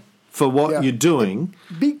plan for what you're doing.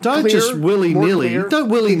 Don't just willy nilly. Don't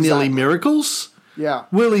willy nilly miracles. Yeah.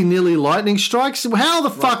 Willy nilly lightning strikes. How the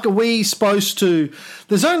fuck are we supposed to?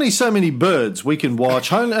 There's only so many birds we can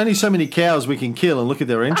watch. Only so many cows we can kill and look at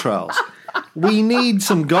their entrails. We need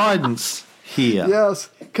some guidance here. Yes.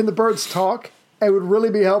 Can the birds talk? It would really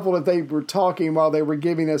be helpful if they were talking while they were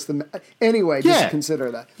giving us the... Anyway, just consider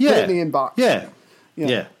that. Yeah. Put it in the inbox.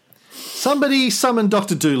 Yeah. Somebody summon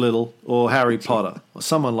Dr. Dolittle or Harry Potter or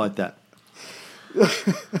someone like that.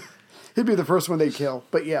 He'd be the first one they kill.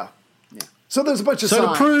 But yeah. So there's a bunch of signs.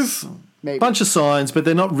 So to prove... Maybe. Bunch of signs, but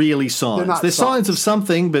they're not really signs. They're signs. Signs of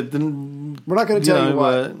something, but then... We're not going to tell you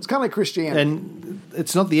what. It's kind of like Christianity. And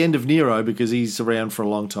it's not the end of Nero because he's around for a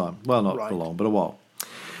long time. Well, not for long, but a while.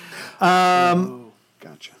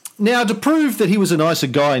 Gotcha. Now, to prove that he was a nicer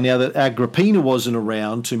guy now that Agrippina wasn't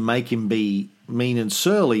around to make him be mean and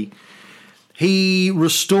surly, he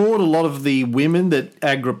restored a lot of the women that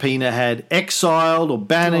Agrippina had exiled or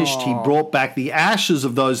banished. He brought back the ashes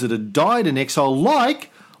of those that had died in exile, like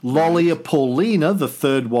Lollia Paulina, the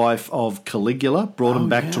third wife of Caligula, brought them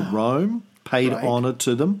back to Rome, paid honor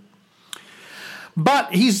to them.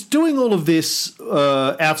 But he's doing all of this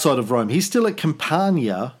outside of Rome. He's still at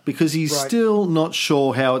Campania because he's still not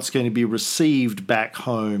sure how it's going to be received back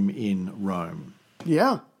home in Rome.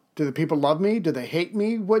 Yeah. Do the people love me? Do they hate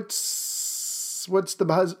me? What's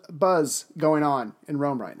the buzz going on in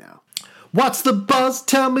Rome right now? What's the buzz?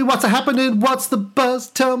 Tell me what's happening. What's the buzz?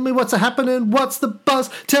 Tell me what's happening. What's the buzz?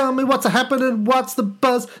 Tell me what's happening. What's the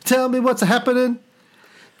buzz? Tell me what's happening.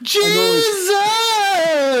 Jesus!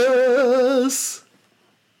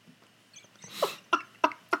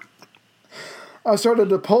 I started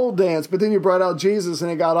to pole dance, but then you brought out Jesus and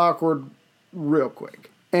it got awkward real quick.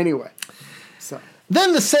 Anyway.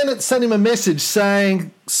 Then the Senate sent him a message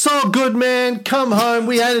saying, "So good, man. Come home.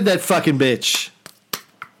 We hated that fucking bitch."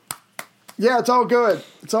 Yeah, it's all good.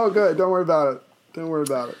 It's all good. Don't worry about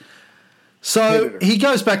it. So he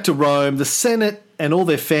goes back to Rome. The Senate and all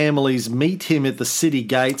their families meet him at the city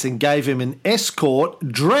gates and gave him an escort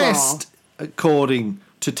dressed, according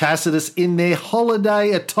to Tacitus, in their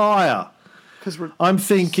holiday attire. I'm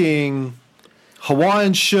thinking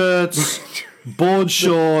Hawaiian shirts, board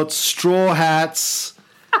shorts, straw hats.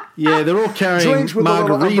 Yeah, they're all carrying drinks with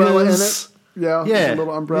margaritas. A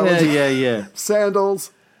little umbrella. Yeah.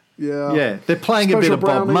 Sandals. Yeah. They're playing a bit of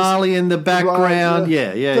Bob Marley in the background.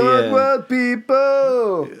 Third world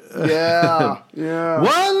people. Yeah.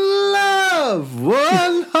 One love,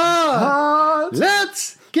 one heart.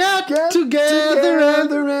 Let's get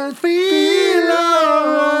together and feel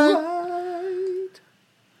alright.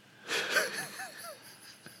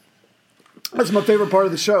 That's my favorite part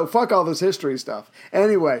of the show. Fuck all this history stuff.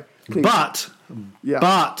 Anyway. But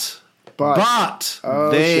It's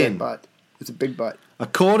a big but.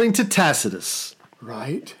 According to Tacitus,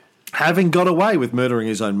 having got away with murdering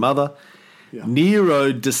his own mother,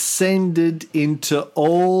 Nero descended into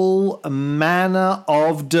all manner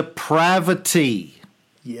of depravity.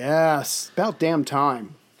 Yes, about damn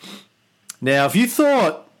time. Now, if you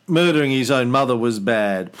thought murdering his own mother was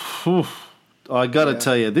bad, I got to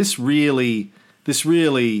tell you, this really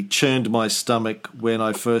churned my stomach when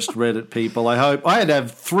I first read it, people. I hope I had to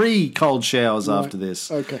have 3 cold showers after this.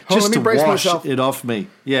 Okay. Just to wash it off me.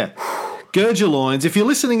 Yeah. Gird your loins. If you're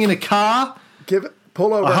listening in a car,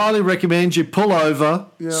 pull over. I highly recommend you pull over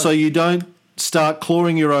so you don't start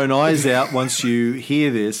clawing your own eyes out once you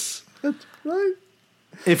hear this. That's right.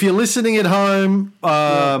 If you're listening at home,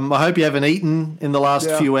 I hope you haven't eaten in the last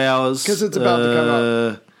few hours. Because it's about to come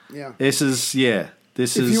up. Yeah. This is.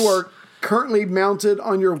 If you are currently mounted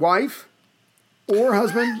on your wife or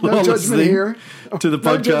husband, no judgment here. To the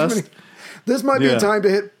podcast. This might be a time to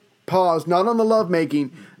hit pause, not on the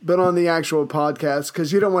lovemaking, but on the actual podcast,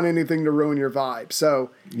 because you don't want anything to ruin your vibe.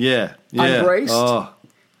 So, I'm braced. Oh,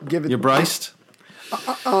 give it. You're braced?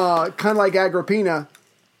 Kind of like Agrippina.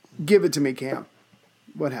 Give it to me, Cam.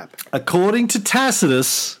 What happened? According to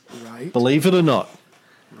Tacitus, believe it or not,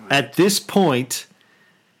 at this point,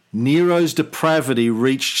 Nero's depravity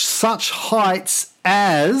reached such heights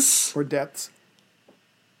as... Or depths.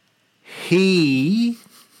 He...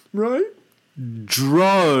 Right?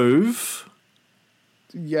 Drove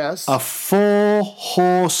Yes. a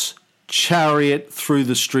 4-horse chariot through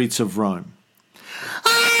the streets of Rome.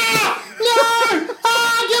 Ah! No!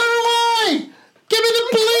 Ah, get away! Give me the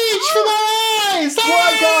bleach for my eyes!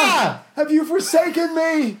 Why, God, have you forsaken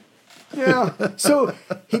me? Yeah. So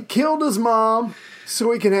he killed his mom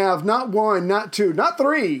so he can have not one, not two, not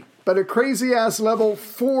three, but a crazy-ass level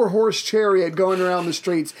 4-horse chariot going around the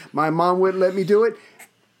streets. My mom wouldn't let me do it.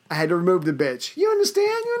 I had to remove the bitch. You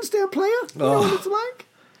understand? You understand, player? You know what it's like?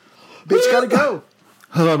 Bitch gotta go.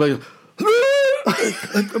 Hold on, baby.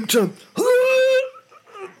 I'm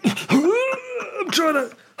trying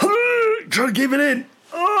to keep it in.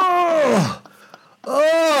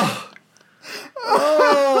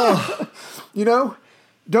 You know,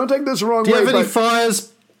 don't take this the wrong Do you way. have any but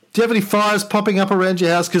fires? Do you have any fires popping up around your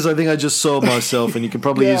house? Because I think I just saw myself, and you can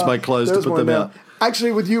probably use my clothes to there's put one them now. out.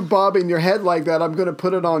 Actually, with you bobbing your head like that, I'm going to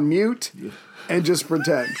put it on mute and just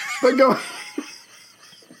pretend. But go.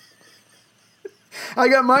 I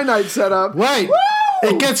got my night set up. Wait, Woo!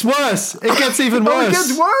 it gets worse. It gets even worse. Oh, it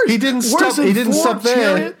gets worse. He didn't Worse stop. than He didn't stop there.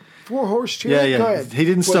 chariot? 4-horse chariot. Yeah, Go yeah. ahead. He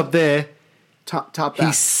didn't stop there. Top He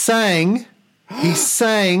that. sang. He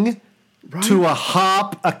sang to a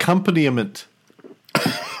harp accompaniment.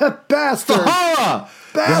 Bastard. Horror.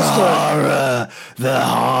 Bastard. The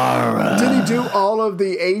horror. Did he do all of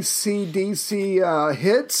the AC/DC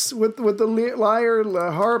hits with the lyre,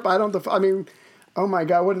 the harp? I mean, oh my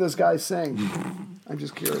God, what did this guy sing? I'm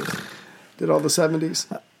just curious. Did all the 70s?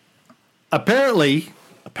 Apparently,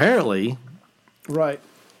 Right.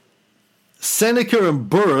 Seneca and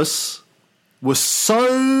Burrus were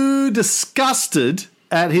so disgusted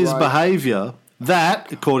at his Right. behavior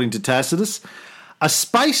that, according to Tacitus, a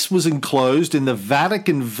space was enclosed in the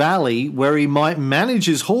Vatican Valley where he might manage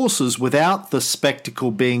his horses without the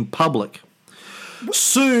spectacle being public.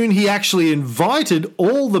 Soon he actually invited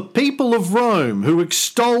all the people of Rome, who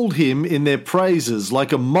extolled him in their praises,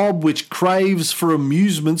 like a mob which craves for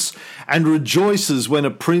amusements and rejoices when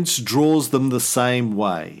a prince draws them the same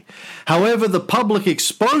way. However, the public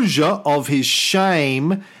exposure of his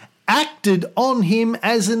shame acted on him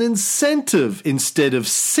as an incentive instead of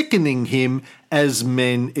sickening him as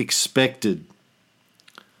men expected.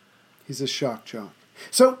 He's a shock jock.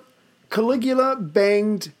 So Caligula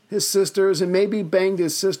banged his sisters and maybe banged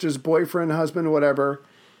his sister's boyfriend, husband, whatever.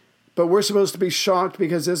 But we're supposed to be shocked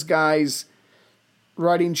because this guy's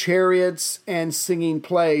riding chariots and singing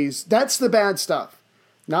plays. That's the bad stuff,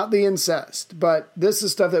 not the incest. But this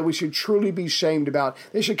is stuff that we should truly be shamed about.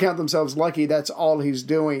 They should count themselves lucky that's all he's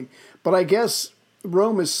doing. But I guess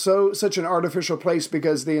Rome is such an artificial place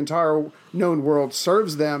because the entire known world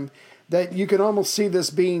serves them that you can almost see this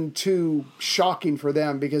being too shocking for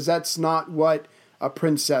them because that's not what a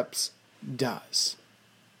princeps does.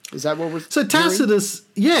 Is that what we're So Tacitus,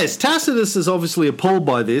 yes, Tacitus is obviously appalled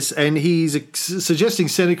by this, and he's suggesting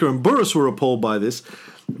Seneca and Burrus were appalled by this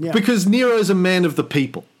because Nero's a man of the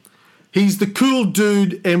people. He's the cool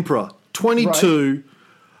dude emperor, 22,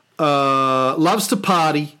 loves to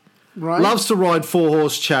party, loves to ride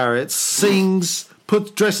 4-horse chariots, sings,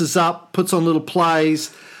 dresses up, puts on little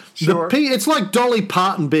plays. Sure. It's like Dolly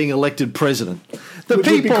Parton being elected president. Which would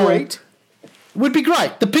be great. Would be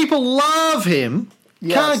great. The people love him.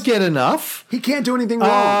 Yes. Can't get enough. He can't do anything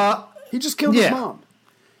wrong. He just killed his mom.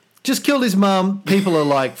 Just killed his mum. People are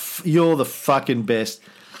like, you're the fucking best.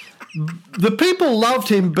 The people loved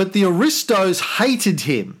him, but the aristos hated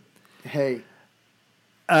him. Hey.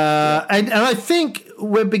 And I think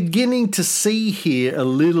we're beginning to see here a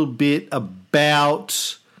little bit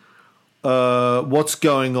about what's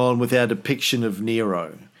going on with our depiction of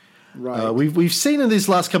Nero. Right. We've seen in these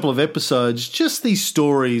last couple of episodes just these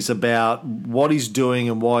stories about what he's doing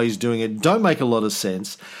and why he's doing it don't make a lot of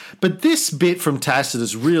sense. But this bit from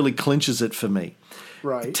Tacitus really clinches it for me.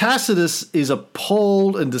 Right. Tacitus is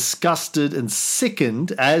appalled and disgusted and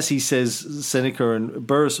sickened, as he says Seneca and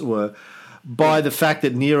Burrus were, by the fact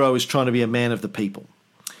that Nero is trying to be a man of the people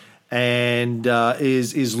and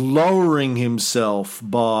is lowering himself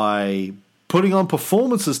by putting on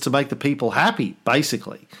performances to make the people happy,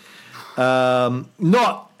 basically.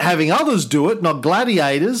 Not having others do it, not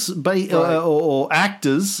gladiators or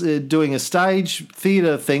actors doing a stage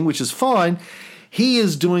theatre thing, which is fine. He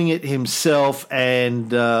is doing it himself, and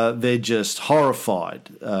they're just horrified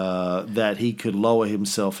that he could lower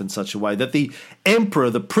himself in such a way, that the emperor,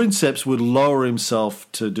 the princeps, would lower himself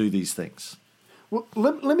to do these things. Well,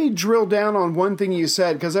 let me drill down on one thing you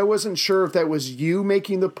said, because I wasn't sure if that was you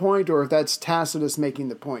making the point or if that's Tacitus making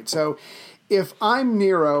the point. So if I'm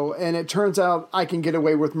Nero and it turns out I can get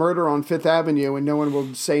away with murder on Fifth Avenue and no one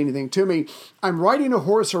will say anything to me, I'm riding a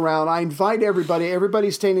horse around. I invite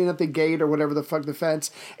everybody's standing at the gate or whatever the fuck, the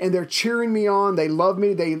fence, and they're cheering me on. They love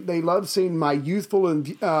me. They love seeing my youthful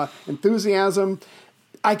enthusiasm.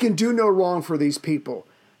 I can do no wrong for these people.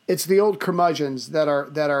 It's the old curmudgeons that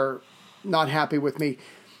are not happy with me.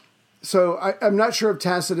 So I'm not sure if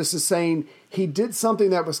Tacitus is saying he did something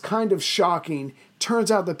that was kind of shocking.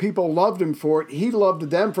 Turns out the people loved him for it. He loved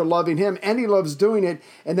them for loving him, and he loves doing it,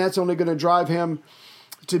 and that's only going to drive him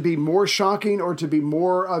to be more shocking or to be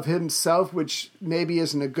more of himself, which maybe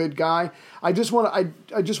isn't a good guy. I just want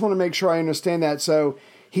to make sure I understand that. So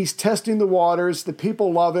he's testing the waters. The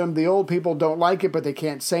people love him. The old people don't like it, but they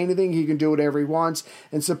can't say anything. He can do whatever he wants,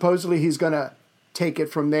 and supposedly he's going to take it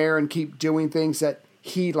from there and keep doing things that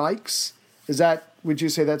he likes. Would you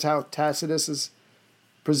say that's how Tacitus is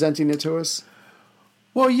presenting it to us?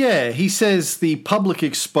 Well, yeah, he says the public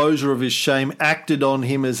exposure of his shame acted on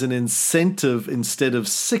him as an incentive instead of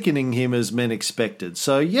sickening him as men expected.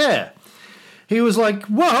 So, yeah, he was like,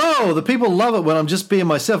 whoa, the people love it when I'm just being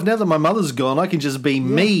myself. Now that my mother's gone, I can just be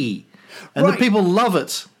me. And the people love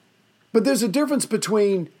it. But there's a difference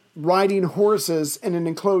between riding horses in an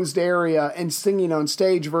enclosed area and singing on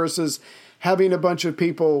stage versus having a bunch of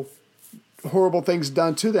people, horrible things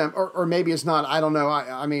done to them. Or maybe it's not. I don't know.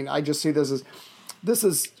 I mean, I just see this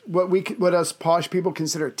is what us posh people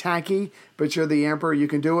consider tacky, but you're the emperor, you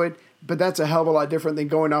can do it. But that's a hell of a lot different than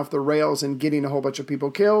going off the rails and getting a whole bunch of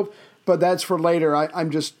people killed. But that's for later. I'm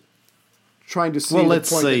just trying to see the point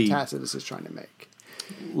that Tacitus is trying to make.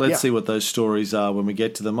 Let's see what those stories are when we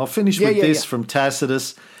get to them. I'll finish with this from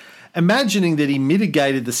Tacitus. Imagining that he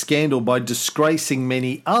mitigated the scandal by disgracing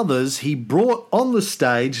many others, he brought on the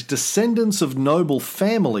stage descendants of noble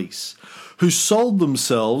families who sold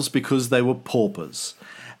themselves because they were paupers.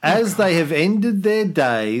 As they have ended their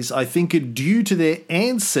days, I think it due to their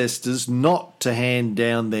ancestors not to hand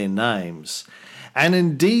down their names. And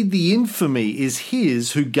indeed the infamy is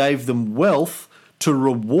his who gave them wealth to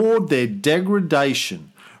reward their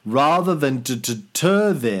degradation rather than to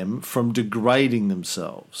deter them from degrading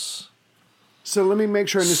themselves. So let me make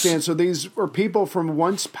sure I understand. So these are people from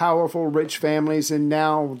once powerful, rich families, and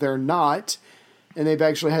now they're not. And they've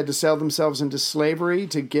actually had to sell themselves into slavery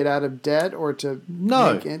to get out of debt or to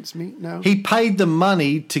make ends meet? No. He paid them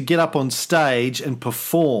money to get up on stage and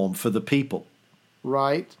perform for the people.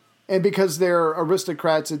 Right. And because they're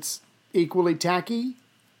aristocrats, it's equally tacky?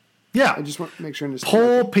 Yeah. I just want to make sure I understand.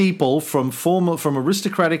 Poor people from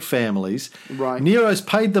aristocratic families. Right. Nero's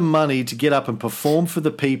paid them money to get up and perform for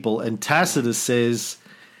the people, and Tacitus says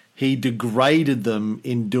he degraded them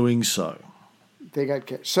in doing so. They got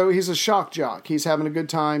catch. So he's a shock jock. He's having a good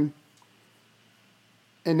time.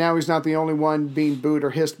 And now he's not the only one being booed or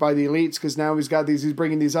hissed by the elites because now he's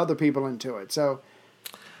bringing these other people into it. So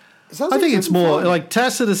I think it's more like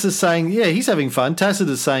Tacitus is saying, yeah, he's having fun.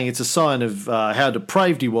 Tacitus is saying it's a sign of how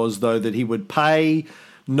depraved he was, though, that he would pay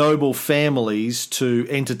noble families to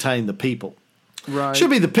entertain the people. Right. Should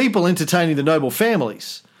be the people entertaining the noble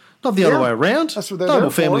families. Not the other way around. That's what they're Noble there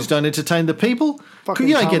for. families don't entertain the people. Fucking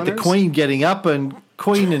you don't get the commoners. Queen getting up and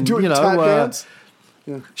doing tap dance.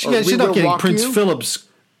 she's not getting Prince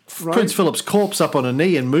Philip's corpse up on a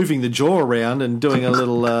knee and moving the jaw around and doing a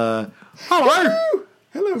little hello.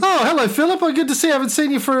 Hello. Oh, hello, Philip. Oh, good to see you. I haven't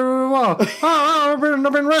seen you for a while. I've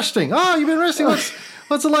been resting. Oh, you've been resting.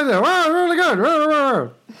 What's it like there? Oh, really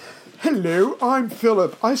good. Hello, I'm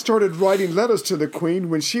Philip. I started writing letters to the Queen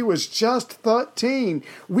when she was just 13.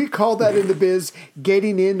 We call that in the biz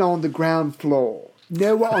getting in on the ground floor.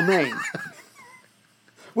 Know what I mean?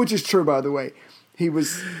 Which is true, by the way. He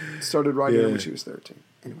started writing when she was 13.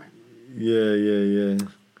 Anyway. Yeah.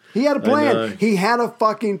 He had a plan. He had a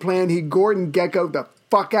fucking plan. He Gordon Gekko'd the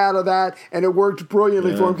fuck out of that, and it worked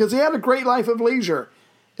brilliantly for him because he had a great life of leisure.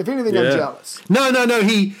 If anything, I'm jealous. No.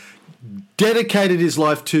 He dedicated his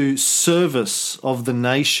life to service of the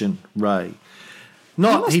nation, Ray.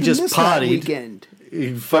 Not he just partied. Weekend,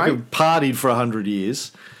 he fucking partied for 100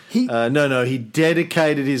 years. No. He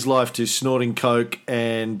dedicated his life to snorting coke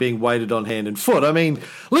and being waited on hand and foot. I mean,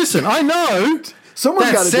 listen, I know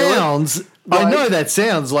someone's got to do it. I know that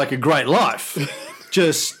sounds like a great life.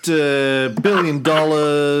 Just $1 billion,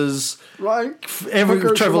 right?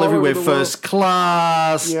 Travel everywhere, first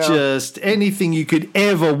class, just anything you could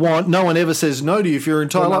ever want. No one ever says no to you for your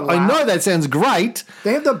entire life. I know that sounds great.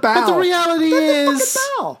 They have the bow. But the reality is,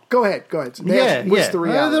 go ahead. What's the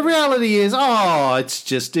reality? The reality is,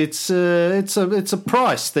 it's a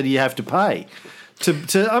price that you have to pay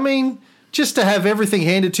I mean, just to have everything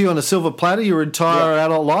handed to you on a silver platter your entire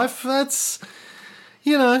adult life. That's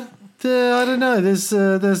I don't know.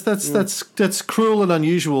 That's cruel and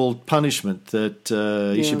unusual punishment that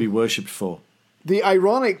you should be worshipped for. The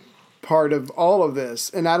ironic part of all of this,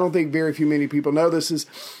 and I don't think very many people know this, is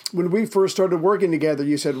when we first started working together,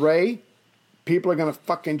 you said, Ray, people are going to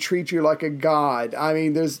fucking treat you like a god. I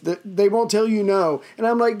mean, they won't tell you no. And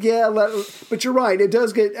I'm like, yeah, but you're right. It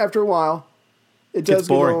does get, after a while, it does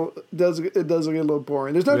get a little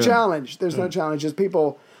boring. There's no challenge. There's no challenge. Just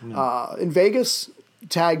people in Vegas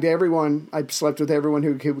tagged everyone. I slept with everyone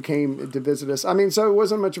who came to visit us. I mean, so it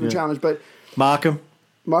wasn't much of a challenge, but Markham,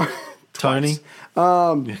 Tony.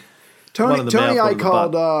 Tony, I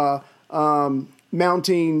called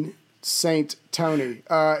Mounting Saint Tony.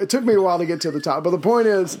 It took me a while to get to the top, but the point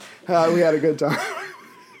is, we had a good time.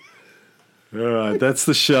 All right, that's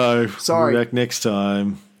the show. Sorry. We'll be back next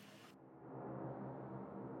time.